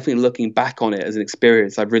 but definitely looking back on it as an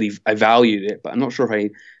experience, I valued it. But I'm not sure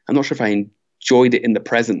if I enjoyed it in the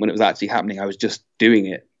present when it was actually happening. I was just doing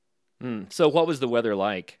it. So what was the weather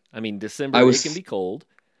like? I mean, December, it can be cold.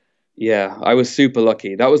 Yeah, I was super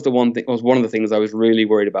lucky. That was the one thing. Was one of the things I was really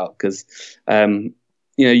worried about because,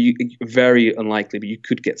 you very unlikely, but you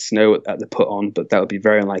could get snow at the put on, but that would be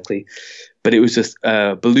very unlikely. But it was just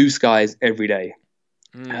blue skies every day,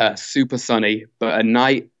 super sunny. But at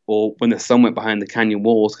night or when the sun went behind the canyon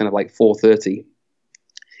walls, kind of like 4:30,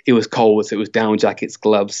 it was cold. So it was down jackets,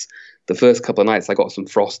 gloves. The first couple of nights, I got some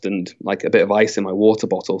frost and like a bit of ice in my water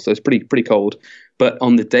bottle, so it's pretty cold. But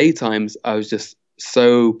on the daytimes, I was just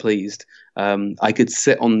so pleased. I could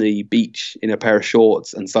sit on the beach in a pair of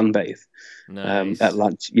shorts and sunbathe Nice. at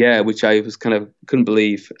lunch. Yeah, which I was kind of couldn't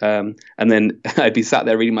believe. And then I'd be sat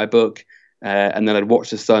there reading my book, and then I'd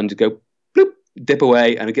watch the sun just go bloop, dip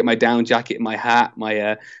away, and I'd get my down jacket, my hat,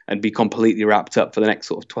 and be completely wrapped up for the next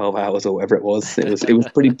sort of 12 hours or whatever it was. It was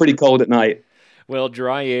pretty cold at night. Well,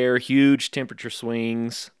 dry air, huge temperature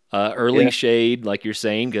swings, early Yeah. shade, like you're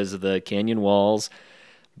saying, because of the canyon walls.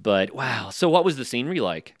 But wow, so what was the scenery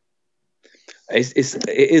like? It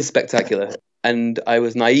is spectacular, and I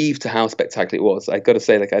was naive to how spectacular it was. I got to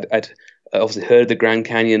say, like I'd obviously heard of the Grand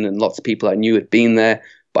Canyon, and lots of people I knew had been there,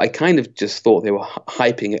 but I kind of just thought they were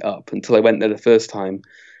hyping it up until I went there the first time,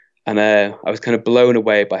 and I was kind of blown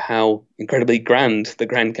away by how incredibly grand the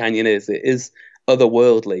Grand Canyon is. It is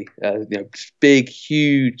otherworldly, just big,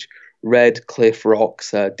 huge red cliff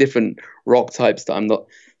rocks, different rock types that I'm not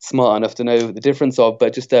smart enough to know the difference of,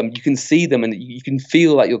 but just you can see them and you can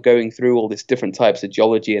feel like you're going through all these different types of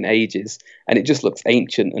geology and ages, and it just looks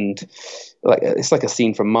ancient and like it's like a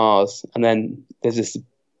scene from Mars. And then there's this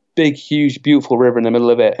big, huge, beautiful river in the middle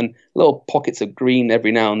of it, and little pockets of green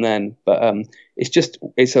every now and then. But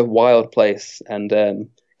it's a wild place, and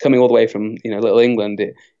coming all the way from Little England,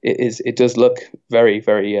 it does look very,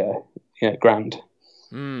 very grand.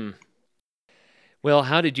 Hmm. Well,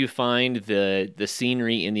 how did you find the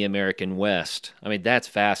scenery in the American West? I mean, that's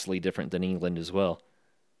vastly different than England as well.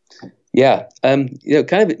 Yeah, kind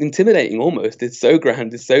of intimidating almost. It's so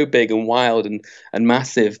grand, it's so big and wild and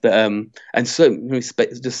massive that and so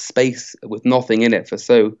just space with nothing in it for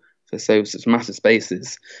such massive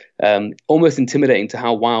spaces. Almost intimidating to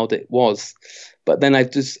how wild it was. But then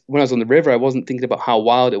when I was on the river, I wasn't thinking about how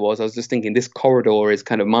wild it was. I was just thinking this corridor is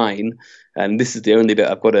kind of mine, and this is the only bit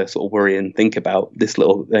I've got to sort of worry and think about. The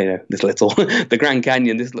Grand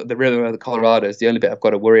Canyon, the river of the Colorado is the only bit I've got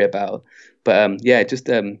to worry about. But just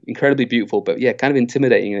incredibly beautiful, but yeah, kind of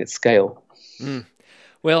intimidating in its scale. Mm.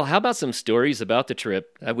 Well, how about some stories about the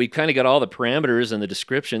trip? We kind of got all the parameters and the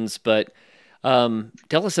descriptions, but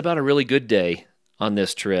tell us about a really good day on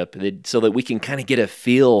this trip so that we can kind of get a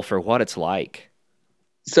feel for what it's like.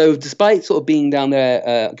 So despite sort of being down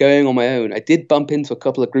there, going on my own, I did bump into a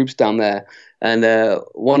couple of groups down there. And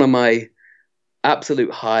one of my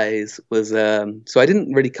absolute highs was, so I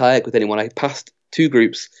didn't really kayak with anyone. I passed two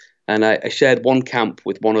groups and I shared one camp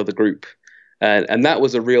with one other group. And that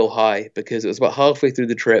was a real high because it was about halfway through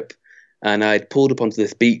the trip and I'd pulled up onto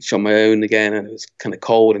this beach on my own again, and it was kind of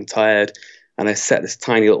cold and tired. And I set this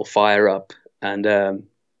tiny little fire up, and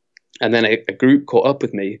then a group caught up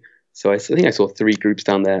with me. So I think I saw three groups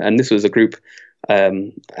down there, and this was a group I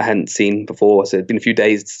hadn't seen before. So it'd been a few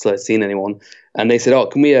days since I'd seen anyone, and they said, "Oh,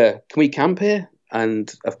 can we camp here?"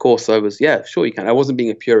 And of course, I was, "Yeah, sure you can." I wasn't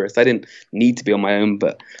being a purist. I didn't need to be on my own,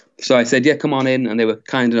 but so I said, "Yeah, come on in." And they were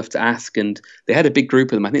kind enough to ask, and they had a big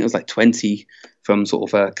group of them. I think it was like 20 from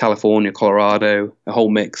sort of California, Colorado, a whole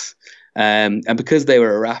mix. And because they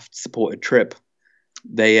were a raft supported trip,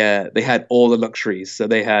 they had all the luxuries. So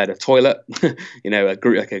they had a toilet,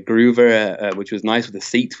 like a groover, which was nice with a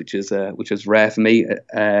seat, which was rare for me.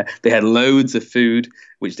 They had loads of food,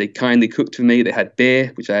 which they kindly cooked for me. They had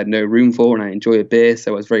beer, which I had no room for, and I enjoy a beer,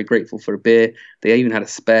 so I was very grateful for a beer. They even had a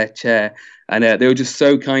spare chair, and they were just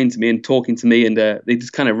so kind to me and talking to me, and they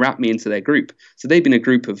just kind of wrapped me into their group. So they'd been a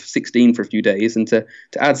group of 16 for a few days, and to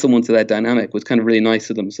add someone to their dynamic was kind of really nice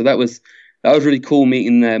of them. So that was really cool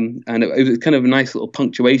meeting them, and it was kind of a nice little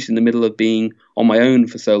punctuation in the middle of being on my own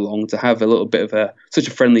for so long to have a little bit of such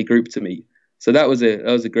a friendly group to meet. So that was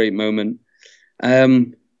a great moment.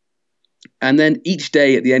 And then each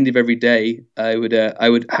day, at the end of every day, I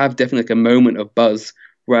would have definitely like a moment of buzz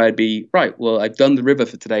where I'd be right. Well, I've done the river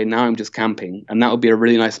for today. Now I'm just camping, and that would be a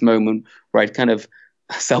really nice moment where I'd kind of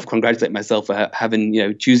self-congratulate myself for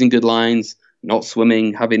having choosing good lines, not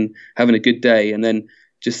swimming, having a good day, and then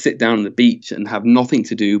just sit down on the beach and have nothing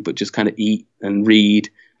to do but just kind of eat and read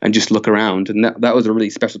and just look around. And that was a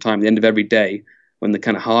really special time at the end of every day when the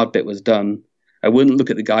kind of hard bit was done. I wouldn't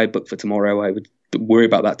look at the guidebook for tomorrow. I would worry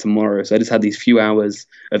about that tomorrow. So I just had these few hours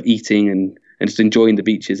of eating and just enjoying the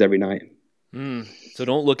beaches every night. So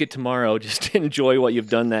don't look at tomorrow. Just enjoy what you've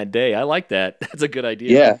done that day. I like that. That's a good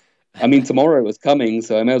idea. Yeah. I mean, tomorrow was coming,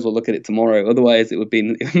 so I may as well look at it tomorrow. Otherwise,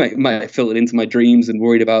 it might have filtered into my dreams and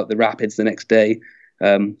worried about the rapids the next day.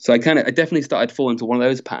 So I definitely started falling into one of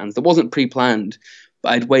those patterns that wasn't pre-planned,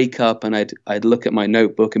 but I'd wake up and I'd look at my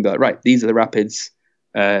notebook and be like, right, these are the rapids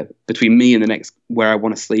between me and the next where I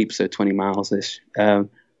want to sleep, so 20 miles ish,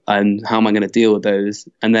 and how am I going to deal with those?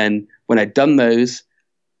 And then when I'd done those,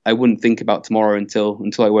 I wouldn't think about tomorrow until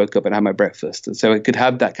I woke up and had my breakfast, and so I could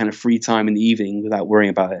have that kind of free time in the evening without worrying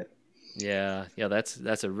about it. Yeah,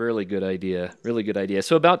 that's a really good idea. Really good idea.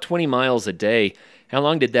 So about 20 miles a day. How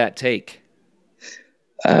long did that take?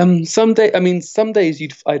 Some days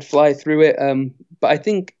I'd fly through it, but I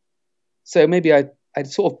think so. Maybe I'd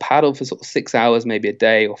sort of paddle for sort of 6 hours, maybe a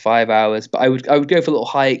day or 5 hours. But I would go for little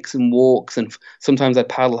hikes and walks, and sometimes I'd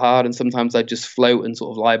paddle hard, and sometimes I'd just float and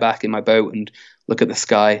sort of lie back in my boat and look at the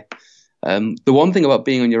sky. The one thing about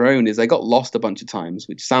being on your own is I got lost a bunch of times,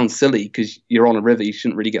 which sounds silly because you're on a river, you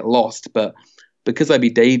shouldn't really get lost. But because I'd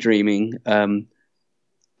be daydreaming,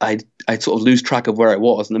 I'd sort of lose track of where I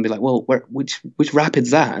was, and then be like, well, which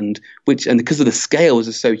rapid's that, and because of the scales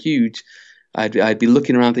are so huge, I'd be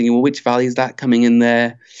looking around thinking, well, which valley is that coming in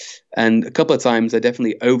there? And a couple of times I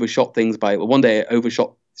definitely overshot things by. Well, one day I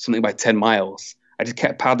overshot something by 10 miles. I just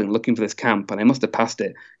kept paddling, looking for this camp, and I must have passed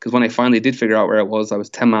it because when I finally did figure out where it was, I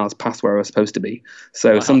was 10 miles past where I was supposed to be.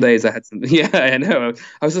 So Wow. some days I had some. Yeah, I know.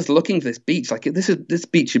 I was just looking for this beach. Like this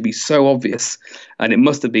beach should be so obvious, and it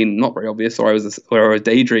must have been not very obvious, or I was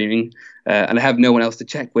daydreaming, and I have no one else to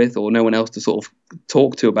check with or no one else to sort of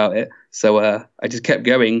talk to about it. So I just kept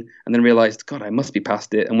going, and then realized, God, I must be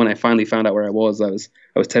past it. And when I finally found out where I was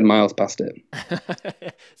 10 miles past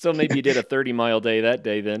it. So maybe you did a 30-mile day that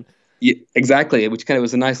day then. Yeah, exactly, which kind of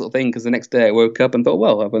was a nice little thing because the next day I woke up and thought,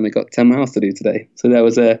 well, I've only got 10 miles to do today. So it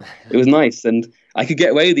was nice, and I could get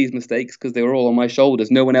away with these mistakes because they were all on my shoulders.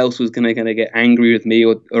 No one else was going to get angry with me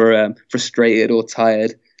or frustrated or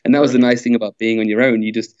tired. And that was the nice thing about being on your own.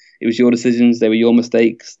 It was your decisions, they were your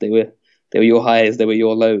mistakes, they were your highs, they were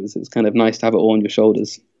your lows. It was kind of nice to have it all on your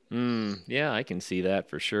shoulders. Yeah, I can see that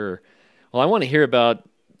for sure. Well, I want to hear about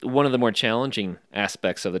one of the more challenging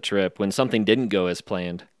aspects of the trip when something didn't go as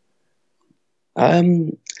planned.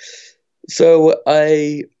 So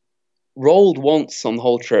I rolled once on the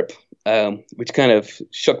whole trip, which kind of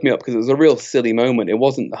shook me up because it was a real silly moment. It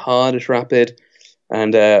wasn't the hardest rapid,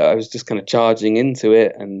 and I was just kind of charging into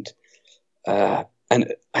it, and I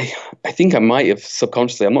think I might have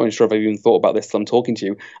subconsciously, I'm not even sure if I've even thought about this till I'm talking to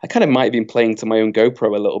you. I kind of might have been playing to my own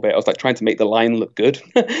GoPro a little bit. I was like trying to make the line look good.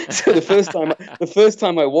 So the first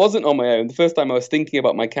time I wasn't on my own, the first time I was thinking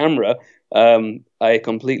about my camera, I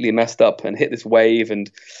completely messed up and hit this wave and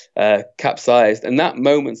capsized. And that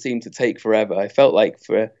moment seemed to take forever. I felt like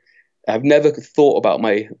I've never thought about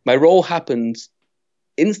my roll happened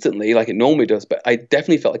instantly like it normally does, but I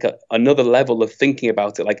definitely felt like another level of thinking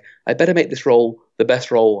about it. Like, I better make this roll the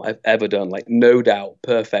best roll I've ever done, like no doubt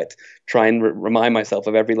perfect. Try and remind myself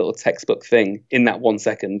of every little textbook thing in that 1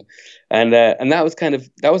 second, and that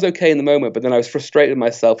was okay in the moment, but then I was frustrated with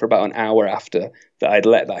myself for about an hour after that. I'd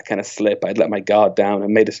let that kind of slip. I'd let my guard down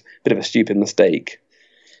and made a bit of a stupid mistake.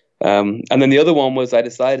 And then the other one was I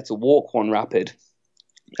decided to walk one rapid.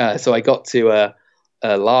 So I got to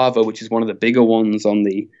Lava, which is one of the bigger ones on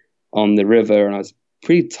the river, and I was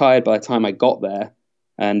pretty tired by the time I got there.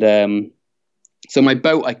 And so my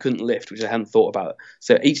boat I couldn't lift, which I hadn't thought about.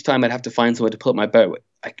 So each time I'd have to find somewhere to put my boat.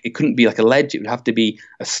 It couldn't be like a ledge. It would have to be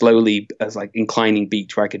as like inclining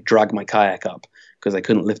beach where I could drag my kayak up because I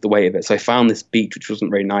couldn't lift the weight of it. So I found this beach which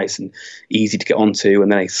wasn't very nice and easy to get onto,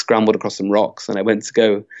 and then I scrambled across some rocks and I went to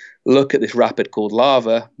go look at this rapid called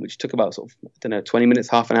Lava, which took about 20 minutes,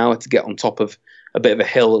 half an hour to get on top of a bit of a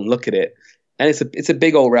hill and look at it. And it's a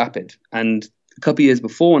big old rapid. And a couple of years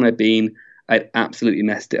before when I'd absolutely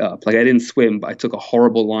messed it up. Like, I didn't swim, but I took a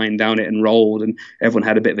horrible line down it and rolled, and everyone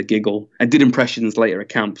had a bit of a giggle. I did impressions later at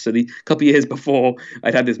camp. So the couple of years before,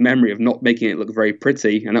 I'd had this memory of not making it look very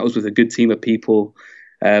pretty, and that was with a good team of people.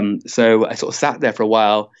 So I sort of sat there for a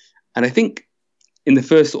while, and I think in the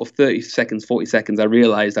first sort of 30 seconds, 40 seconds, I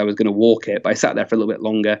realized I was going to walk it, but I sat there for a little bit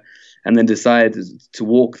longer and then decided to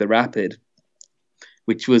walk the rapid,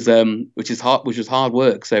 which was hard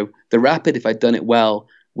work. So the rapid, if I'd done it well,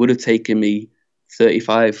 would have taken me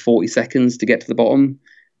 35, 40 seconds to get to the bottom.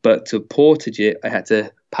 But to portage it, I had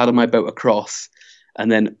to paddle my boat across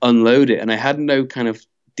and then unload it. And I had no kind of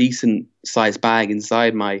decent sized bag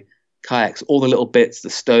inside my kayaks. All the little bits, the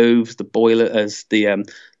stoves, the boilers, the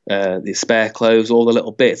spare clothes, all the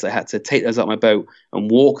little bits, I had to take those out my boat and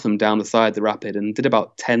walk them down the side of the rapid, and did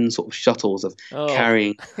about 10 sort of shuttles of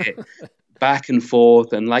carrying it back and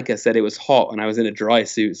forth. And like I said, it was hot and I was in a dry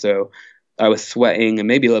suit, so I was sweating and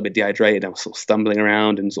maybe a little bit dehydrated. I was sort of stumbling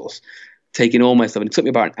around and sort of taking all my stuff. And it took me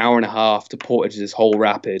about an hour and a half to portage this whole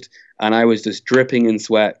rapid. And I was just dripping in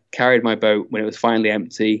sweat, carried my boat when it was finally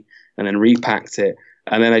empty, and then repacked it.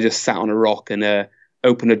 And then I just sat on a rock and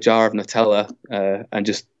opened a jar of Nutella and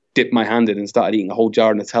just dipped my hand in and started eating a whole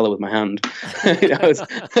jar of Nutella with my hand. I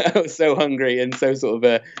was so hungry and so sort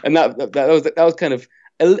of and that was kind of,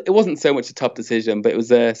 it wasn't so much a tough decision, but it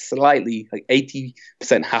was slightly like 80%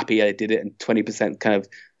 happy I did it and 20% kind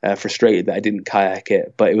of frustrated that I didn't kayak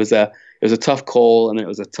it. But it was a tough call, and it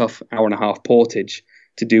was a tough hour and a half portage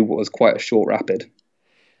to do what was quite a short rapid.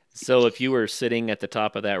 So if you were sitting at the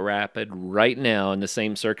top of that rapid right now in the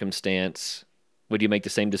same circumstance, would you make the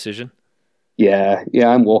same decision? Yeah,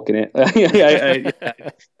 I'm walking it. I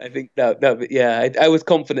think that I was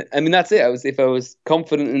confident. I mean, that's it. If I was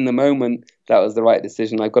confident in the moment, that was the right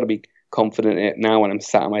decision. I've got to be confident in it now when I'm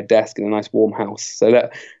sat at my desk in a nice warm house. So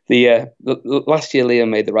that the last year, Liam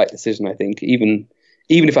made the right decision. I think even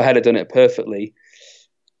if I had done it perfectly,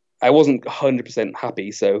 I wasn't 100%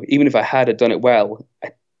 happy. So even if I had done it well,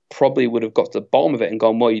 I probably would have got to the bottom of it and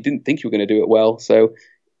gone, well, you didn't think you were going to do it well. So,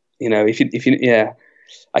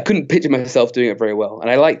 I couldn't picture myself doing it very well.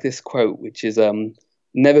 And I like this quote, which is,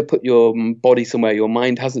 never put your body somewhere your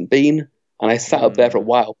mind hasn't been. And I sat up there for a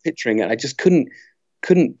while picturing it. I just couldn't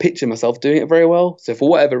picture myself doing it very well. So for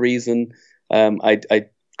whatever reason, I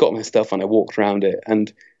got my stuff and I walked around it.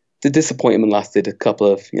 And the disappointment lasted a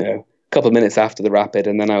couple of minutes after the rapid,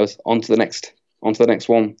 and then I was on to the next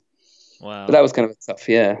one. Wow. But that was kind of tough,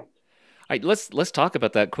 yeah. Let's talk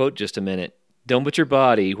about that quote just a minute. Don't put your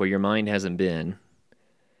body where your mind hasn't been.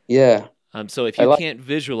 Yeah. So if you can't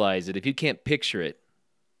visualize it, if you can't picture it,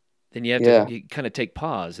 then you have to kind of take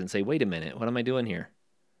pause and say, wait a minute, what am I doing here?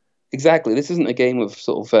 Exactly. This isn't a game of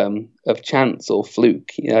sort of chance or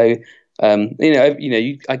fluke. I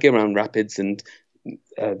go around rapids and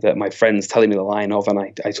that my friends telling me the line of, and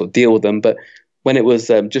I sort of deal with them. But when it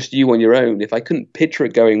was just you on your own, if I couldn't picture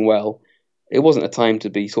it going well, it wasn't a time to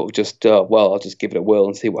be sort of just, I'll just give it a whirl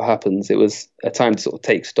and see what happens. It was a time to sort of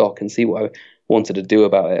take stock and see what I wanted to do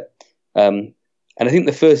about it. And I think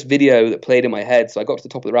the first video that played in my head, so I got to the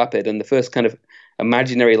top of the rapid, and the first kind of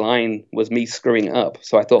imaginary line was me screwing it up.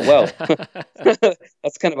 So I thought, well,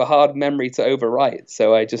 that's kind of a hard memory to overwrite.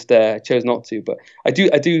 So I just chose not to. But I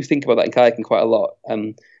do think about that in kayaking quite a lot.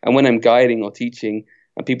 And when I'm guiding or teaching,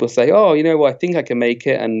 and people say, oh, I think I can make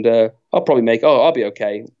it, and I'll probably I'll be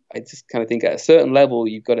okay. I just kind of think at a certain level,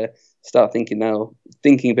 you've got to start thinking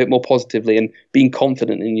a bit more positively and being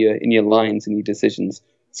confident in your lines and your decisions.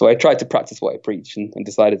 So I tried to practice what I preach and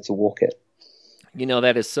decided to walk it.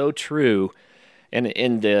 That is so true. And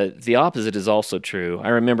the opposite is also true. I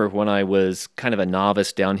remember when I was kind of a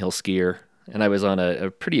novice downhill skier, and I was on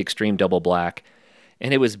a pretty extreme double black,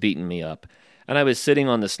 and it was beating me up. And I was sitting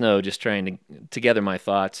on the snow just trying to gather my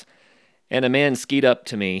thoughts, and a man skied up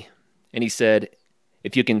to me, and he said,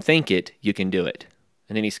 if you can think it, you can do it.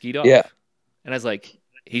 And then he skied off. Yeah. And I was like,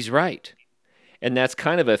 he's right. And that's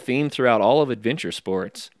kind of a theme throughout all of adventure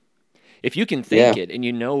sports. If you can think it and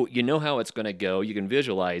you know how it's going to go, you can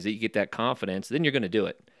visualize it, you get that confidence, then you're going to do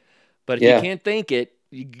it. But if you can't think it,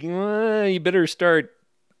 you better start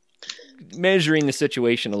measuring the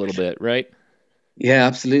situation a little bit, right? Yeah,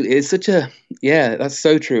 absolutely. It's that's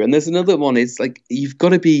so true. And there's another one. It's like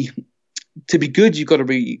to be good, you've got to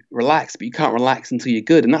be relaxed, but you can't relax until you're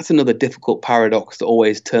good. And that's another difficult paradox that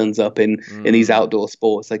always turns up in these outdoor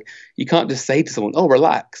sports. Like, you can't just say to someone, oh,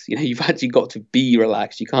 relax. You've actually got to be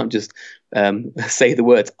relaxed. You can't just say the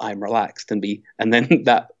words, I'm relaxed, and then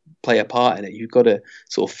that play a part in it. You've got to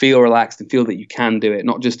sort of feel relaxed and feel that you can do it,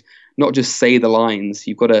 not just say the lines.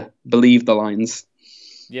 You've got to believe the lines.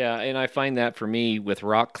 Yeah, and I find that for me with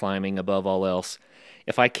rock climbing above all else,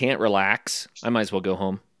 if I can't relax, I might as well go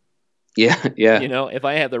home. Yeah. If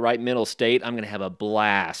I have the right mental state, I'm going to have a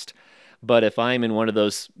blast. But if I'm in one of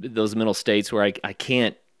those mental states where I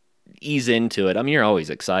can't ease into it, I mean, you're always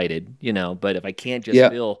excited, but if I can't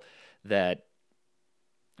just feel that,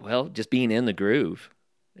 well, just being in the groove,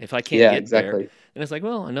 if I can't get there, then it's like,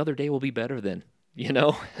 well, another day will be better then,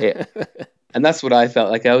 Yeah. And that's what I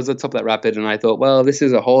felt like. I was at the top of that rapid and I thought, well, this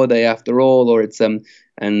is a holiday after all, or it's, I've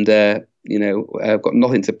got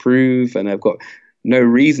nothing to prove and I've got no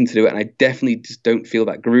reason to do it, and I definitely just don't feel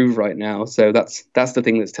that groove right now. So that's the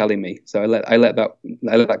thing that's telling me. So I let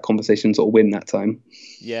that conversation sort of win that time.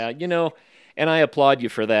 Yeah, and I applaud you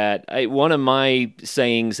for that. One of my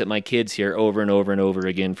sayings that my kids hear over and over and over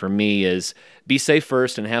again for me is, be safe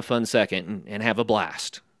first and have fun second, and have a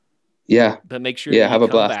blast. Yeah. But make sure you have a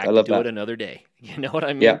come blast. back I love to do that. it another day. You know what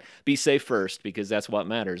I mean? Yeah. Be safe first, because that's what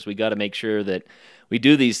matters. We got to make sure that we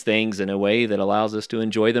do these things in a way that allows us to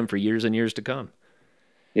enjoy them for years and years to come.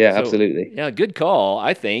 Yeah, So, absolutely. yeah, good call.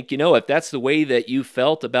 I think, if that's the way that you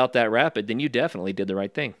felt about that rapid, then you definitely did the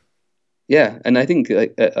right thing. Yeah, and I think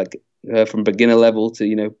from beginner level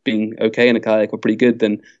to being okay in a kayak or pretty good,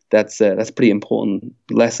 then that's a pretty important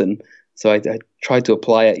lesson. So I tried to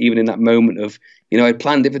apply it even in that moment of I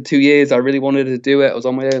planned it for 2 years. I really wanted to do it. I was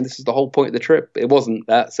on my own. This is the whole point of the trip. It wasn't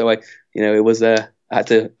that. So it was I had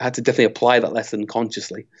to definitely apply that lesson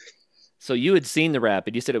consciously. So you had seen the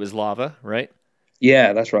rapid. You said it was lava, right?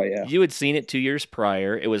 Yeah, that's right. Yeah. You had seen it 2 years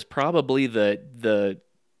prior. It was probably the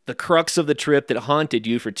crux of the trip that haunted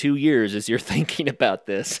you for 2 years as you're thinking about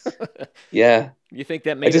this. Yeah. You think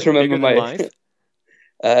that I made just it remember bigger than life?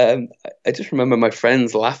 I just remember my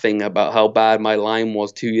friends laughing about how bad my line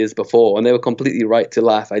was 2 years before, and they were completely right to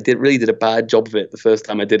laugh. I really did a bad job of it the first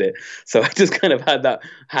time I did it, so I just kind of had that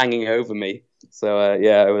hanging over me. So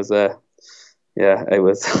yeah, it was it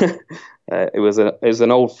was it was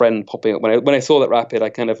an old friend popping up when I saw that rapid. I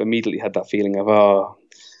kind of immediately had that feeling of, oh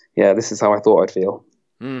yeah, this is how I thought I'd feel.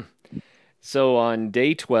 Mm. So on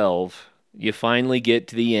day 12, you finally get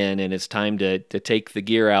to the end, and it's time to take the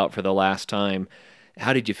gear out for the last time.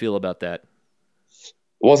 How did you feel about that?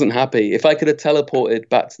 Wasn't happy. If I could have teleported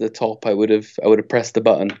back to the top, I would have pressed the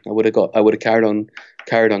button. I would have carried on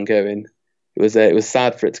going. It was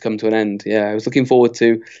sad for it to come to an end. Yeah, I was looking forward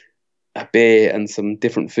to a beer and some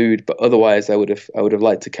different food, but otherwise I would have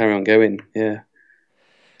liked to carry on going. Yeah.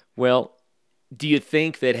 Well, do you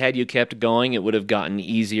think that had you kept going, it would have gotten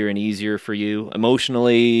easier and easier for you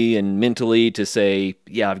emotionally and mentally to say,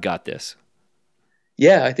 yeah, I've got this?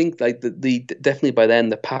 Yeah, I think like the definitely by then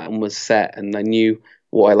the pattern was set, and I knew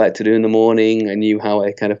what I liked to do in the morning. I knew how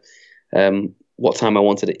I kind of what time I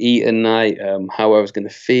wanted to eat at night, how I was going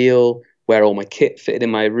to feel, where all my kit fitted in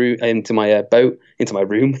my room, into my boat, into my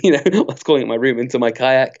room. Let's call it my room, into my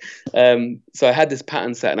kayak. So I had this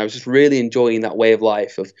pattern set, and I was just really enjoying that way of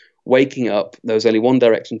life of waking up. There was only one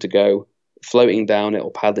direction to go, floating down it or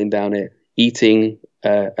paddling down it, eating,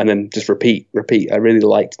 and then just repeat. I really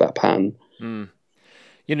liked that pattern. Mm.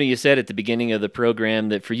 You said at the beginning of the program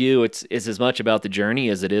that for you, it's as much about the journey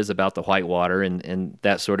as it is about the whitewater and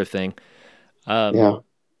that sort of thing. Yeah.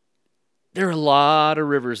 There are a lot of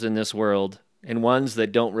rivers in this world, and ones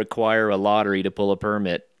that don't require a lottery to pull a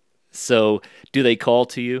permit. So, do they call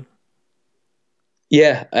to you?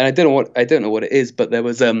 Yeah, and I don't know what it is, but there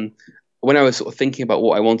was when I was sort of thinking about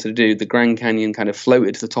what I wanted to do, the Grand Canyon kind of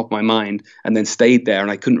floated to the top of my mind and then stayed there, and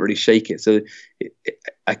I couldn't really shake it. So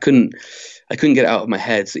I couldn't get it out of my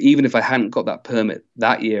head. So even if I hadn't got that permit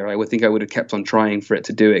that year, I would think I would have kept on trying for it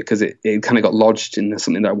to do it, because it kind of got lodged in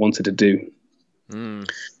something that I wanted to do. Mm.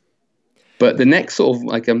 But the next sort of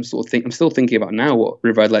I'm still thinking about now what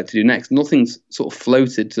river I'd like to do next. Nothing's sort of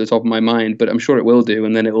floated to the top of my mind, but I'm sure it will do,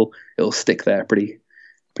 and then it'll stick there pretty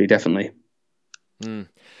definitely. Mm.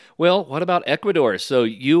 Well, what about Ecuador? So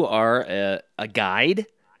you are a guide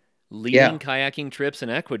leading kayaking trips in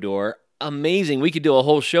Ecuador. Amazing. We could do a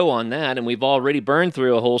whole show on that, and we've already burned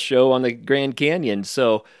through a whole show on the Grand Canyon.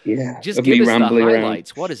 So just give us the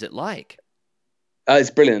highlights. Around. What is it like?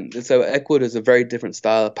 It's brilliant. So Ecuador is a very different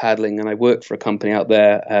style of paddling, and I work for a company out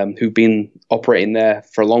there who've been operating there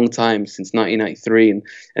for a long time, since 1993,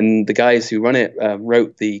 and the guys who run it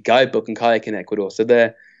wrote the guidebook on kayak in Ecuador. So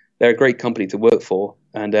they're a great company to work for,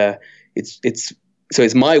 and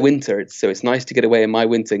it's my winter. It's nice to get away in my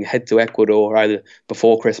winter and head to Ecuador either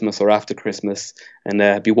before Christmas or after Christmas,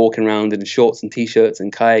 and be walking around in shorts and t-shirts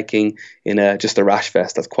and kayaking in just a rash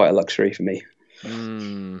vest. That's quite a luxury for me.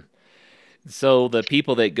 Mm. So the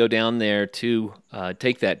people that go down there to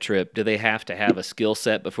take that trip, do they have to have a skill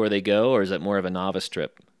set before they go, or is it more of a novice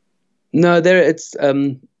trip? No, they're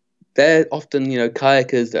often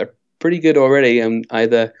kayakers that are pretty good already, and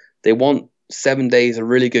either they want 7 days of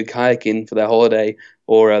really good kayaking for their holiday,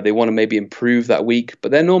 or they want to maybe improve that week. But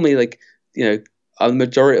they're normally the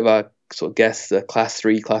majority of our sort of guests are class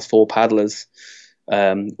 3, class 4 paddlers,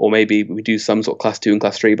 or maybe we do some sort of class 2 and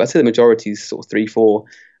class 3. But I'd say the majority is sort of 3, 4.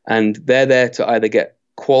 And they're there to either get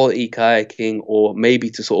quality kayaking, or maybe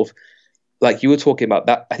to sort of, like you were talking about,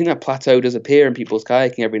 that I think that plateau does appear in people's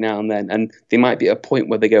kayaking every now and then, and they might be at a point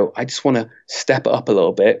where they go, I just want to step it up a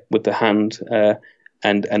little bit with the hand,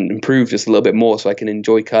 and improve just a little bit more, so I can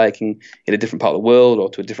enjoy kayaking in a different part of the world or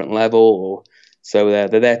to a different level, or so they're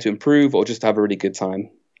there to improve or just have a really good time.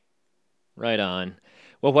 Right on.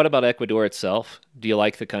 Well, what about Ecuador itself? Do you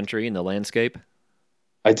like the country and the landscape?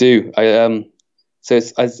 I do. So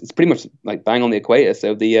it's pretty much like bang on the equator.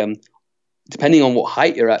 So depending on what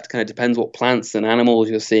height you're at, kind of depends what plants and animals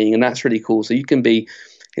you're seeing, and that's really cool. So you can be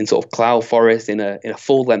in sort of cloud forest in a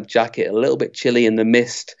full length jacket, a little bit chilly in the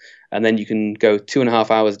mist, and then you can go 2.5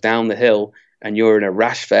 hours down the hill and you're in a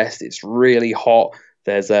rash vest. It's really hot.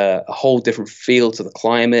 There's a whole different feel to the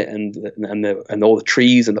climate and all the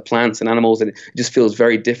trees and the plants and animals, and it just feels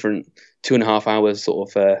very different 2.5 hours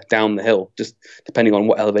sort of down the hill, just depending on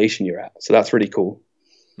what elevation you're at. So that's really cool.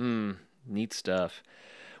 Neat stuff.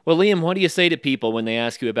 Well, Liam, what do you say to people when they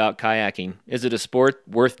ask you about kayaking? Is it a sport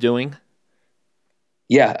worth doing?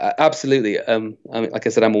 Yeah, absolutely. I mean, like I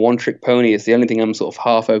said, I'm a one-trick pony. It's the only thing I'm sort of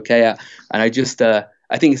half okay at, and I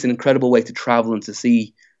think it's an incredible way to travel and to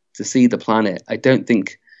see the planet. I don't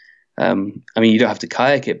think, I mean, you don't have to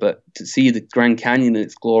kayak it, but to see the Grand Canyon in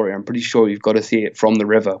its glory, I'm pretty sure you've got to see it from the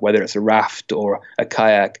river, whether it's a raft or a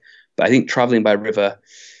kayak. But I think traveling by river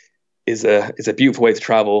is a beautiful way to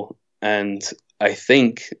travel, and I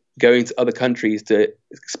think going to other countries to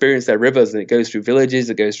experience their rivers, and it goes through villages,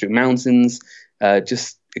 it goes through mountains.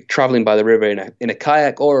 Just traveling by the river in a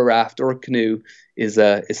kayak or a raft or a canoe is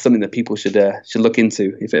something that people should look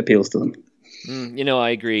into if it appeals to them. I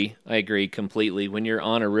agree. I agree completely. When you're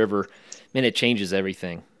on a river, man, it changes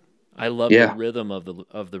everything. I love the rhythm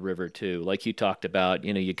of the river too. Like you talked about,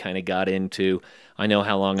 you kind of got into, I know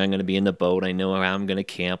how long I'm going to be in the boat. I know how I'm going to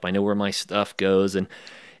camp. I know where my stuff goes. And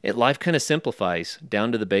life kind of simplifies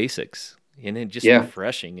down to the basics. And it's just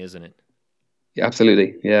refreshing, isn't it? Yeah,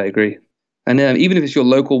 absolutely. Yeah, I agree. And even if it's your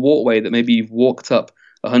local walkway that maybe you've walked up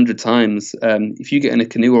 100 times, if you get in a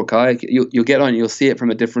canoe or kayak, you'll get on it, you'll see it from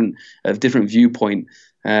a different viewpoint,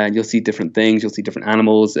 and you'll see different things, you'll see different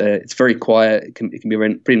animals. It's very quiet. It can be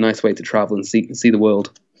a pretty nice way to travel and see the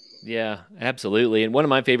world. Yeah, absolutely. And one of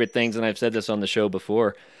my favorite things, and I've said this on the show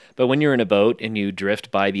before, but when you're in a boat and you drift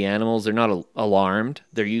by the animals, they're not alarmed.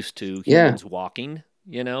 They're used to humans walking,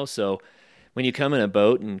 so when you come in a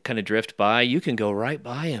boat and kind of drift by, you can go right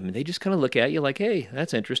by them, and they just kind of look at you like, hey,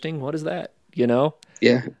 that's interesting. What is that?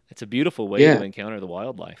 Yeah. It's a beautiful way to encounter the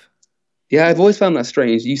wildlife. Yeah, I've always found that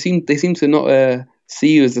strange. They seem to not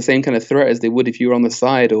see you as the same kind of threat as they would if you were on the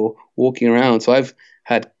side or walking around. So I've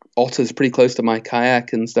had otters pretty close to my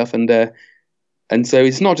kayak and stuff, and so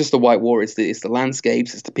it's not just the white water; it's the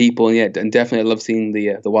landscapes, it's the people, and definitely I love seeing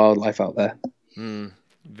the wildlife out there.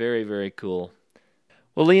 Very, very cool.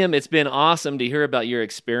 Well, Liam, it's been awesome to hear about your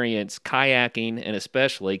experience kayaking, and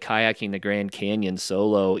especially kayaking the Grand Canyon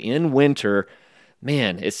solo in winter.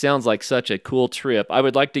 Man, it sounds like such a cool trip. I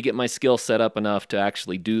would like to get my skill set up enough to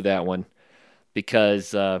actually do that one,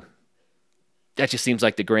 because that just seems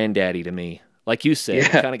like the granddaddy to me. Like you said,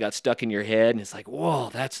 it kind of got stuck in your head, and it's like, whoa,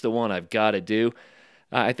 that's the one I've got to do.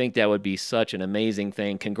 I think that would be such an amazing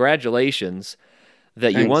thing. Congratulations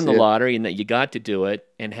that you won the lottery and that you got to do it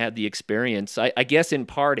and had the experience. I guess in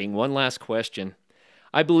parting, one last question.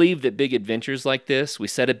 I believe that big adventures like this, we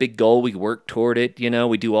set a big goal, we work toward it,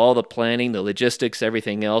 we do all the planning, the logistics,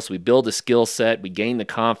 everything else. We build a skill set, we gain the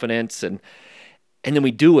confidence, and then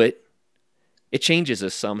we do it. It changes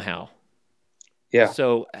us somehow. Yeah.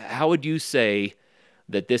 So how would you say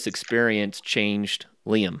that this experience changed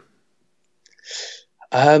Liam?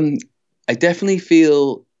 I definitely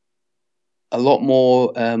feel a lot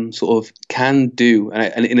more sort of can do,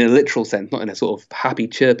 and in a literal sense, not in a sort of happy,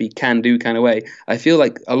 chirpy, can do kind of way. I feel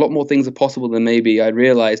like a lot more things are possible than maybe I'd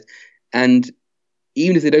realized. And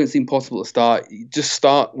even if they don't seem possible to start, just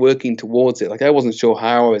start working towards it. Like I wasn't sure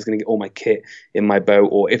how I was going to get all my kit in my boat,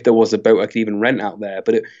 or if there was a boat I could even rent out there.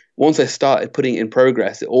 But once I started putting it in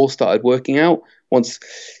progress, it all started working out. Once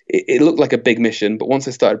it looked like a big mission, but once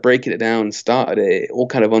I started breaking it down and started it, it all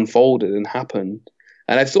kind of unfolded and happened.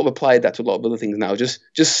 And I've sort of applied that to a lot of other things now. Just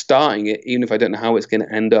starting it, even if I don't know how it's going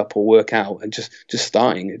to end up or work out, and just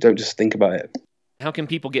starting it. Don't just think about it. How can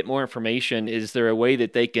people get more information? Is there a way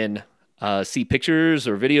that they can see pictures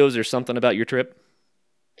or videos or something about your trip?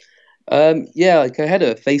 Like I had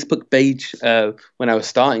a Facebook page when I was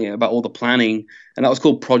starting it about all the planning, and that was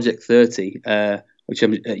called Project 30, which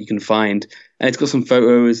you can find. And it's got some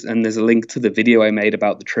photos, and there's a link to the video I made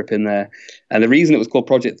about the trip in there. And the reason it was called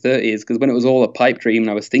Project 30 is because when it was all a pipe dream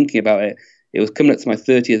and I was thinking about it, it was coming up to my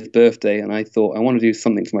 30th birthday, and I thought I want to do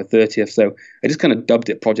something for my 30th. So I just kind of dubbed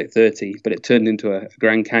it Project 30, but it turned into a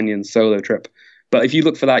Grand Canyon solo trip. But if you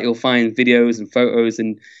look for that, you'll find videos and photos,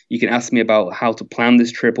 and you can ask me about how to plan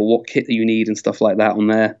this trip or what kit that you need and stuff like that on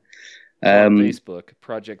there. On Facebook,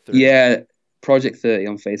 Project 30. Yeah, Project 30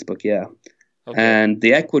 on Facebook, yeah. Okay. And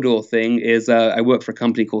the Ecuador thing is I work for a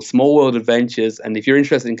company called Small World Adventures, and if you're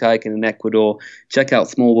interested in kayaking in Ecuador, check out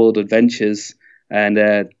Small World Adventures, and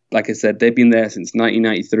like I said, they've been there since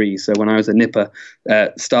 1993. So when I was a nipper,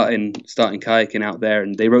 starting kayaking out there,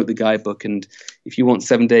 and they wrote the guidebook. And if you want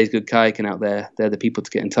 7 days good kayaking out there, they're the people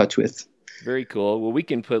to get in touch with. Very cool. Well, we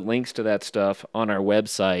can put links to that stuff on our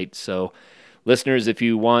website. So listeners, if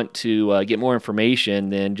you want to get more information,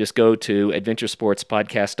 then just go to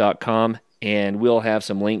adventuresportspodcast.com and we'll have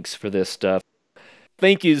some links for this stuff.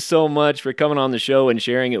 Thank you so much for coming on the show and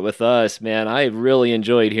sharing it with us, man. I really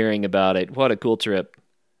enjoyed hearing about it. What a cool trip.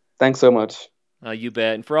 Thanks so much. You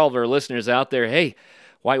bet. And for all of our listeners out there, hey,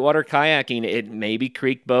 whitewater kayaking, it may be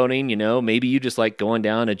creek boating, maybe you just like going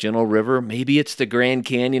down a gentle river. Maybe it's the Grand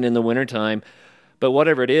Canyon in the wintertime. But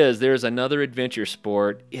whatever it is, there's another adventure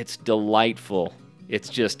sport. It's delightful. It's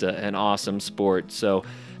just an awesome sport. So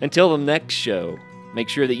until the next show, make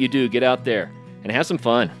sure that you do get out there and have some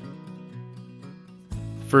fun.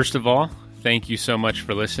 First of all, thank you so much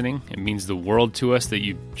for listening. It means the world to us that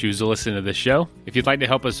you choose to listen to this show. If you'd like to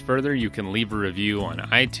help us further, you can leave a review on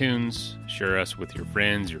iTunes, share us with your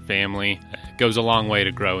friends, your family. It goes a long way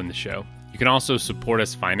to grow in the show. You can also support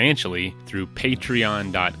us financially through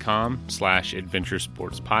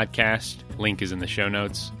patreon.com/adventuresportspodcast. Link is in the show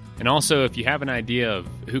notes. And also, if you have an idea of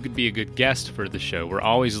who could be a good guest for the show, we're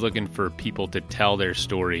always looking for people to tell their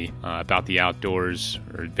story about the outdoors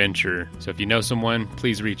or adventure. So if you know someone,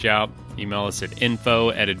 please reach out. Email us at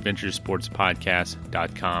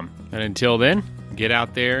info@adventuresportspodcast.com. And until then, get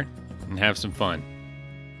out there and have some fun.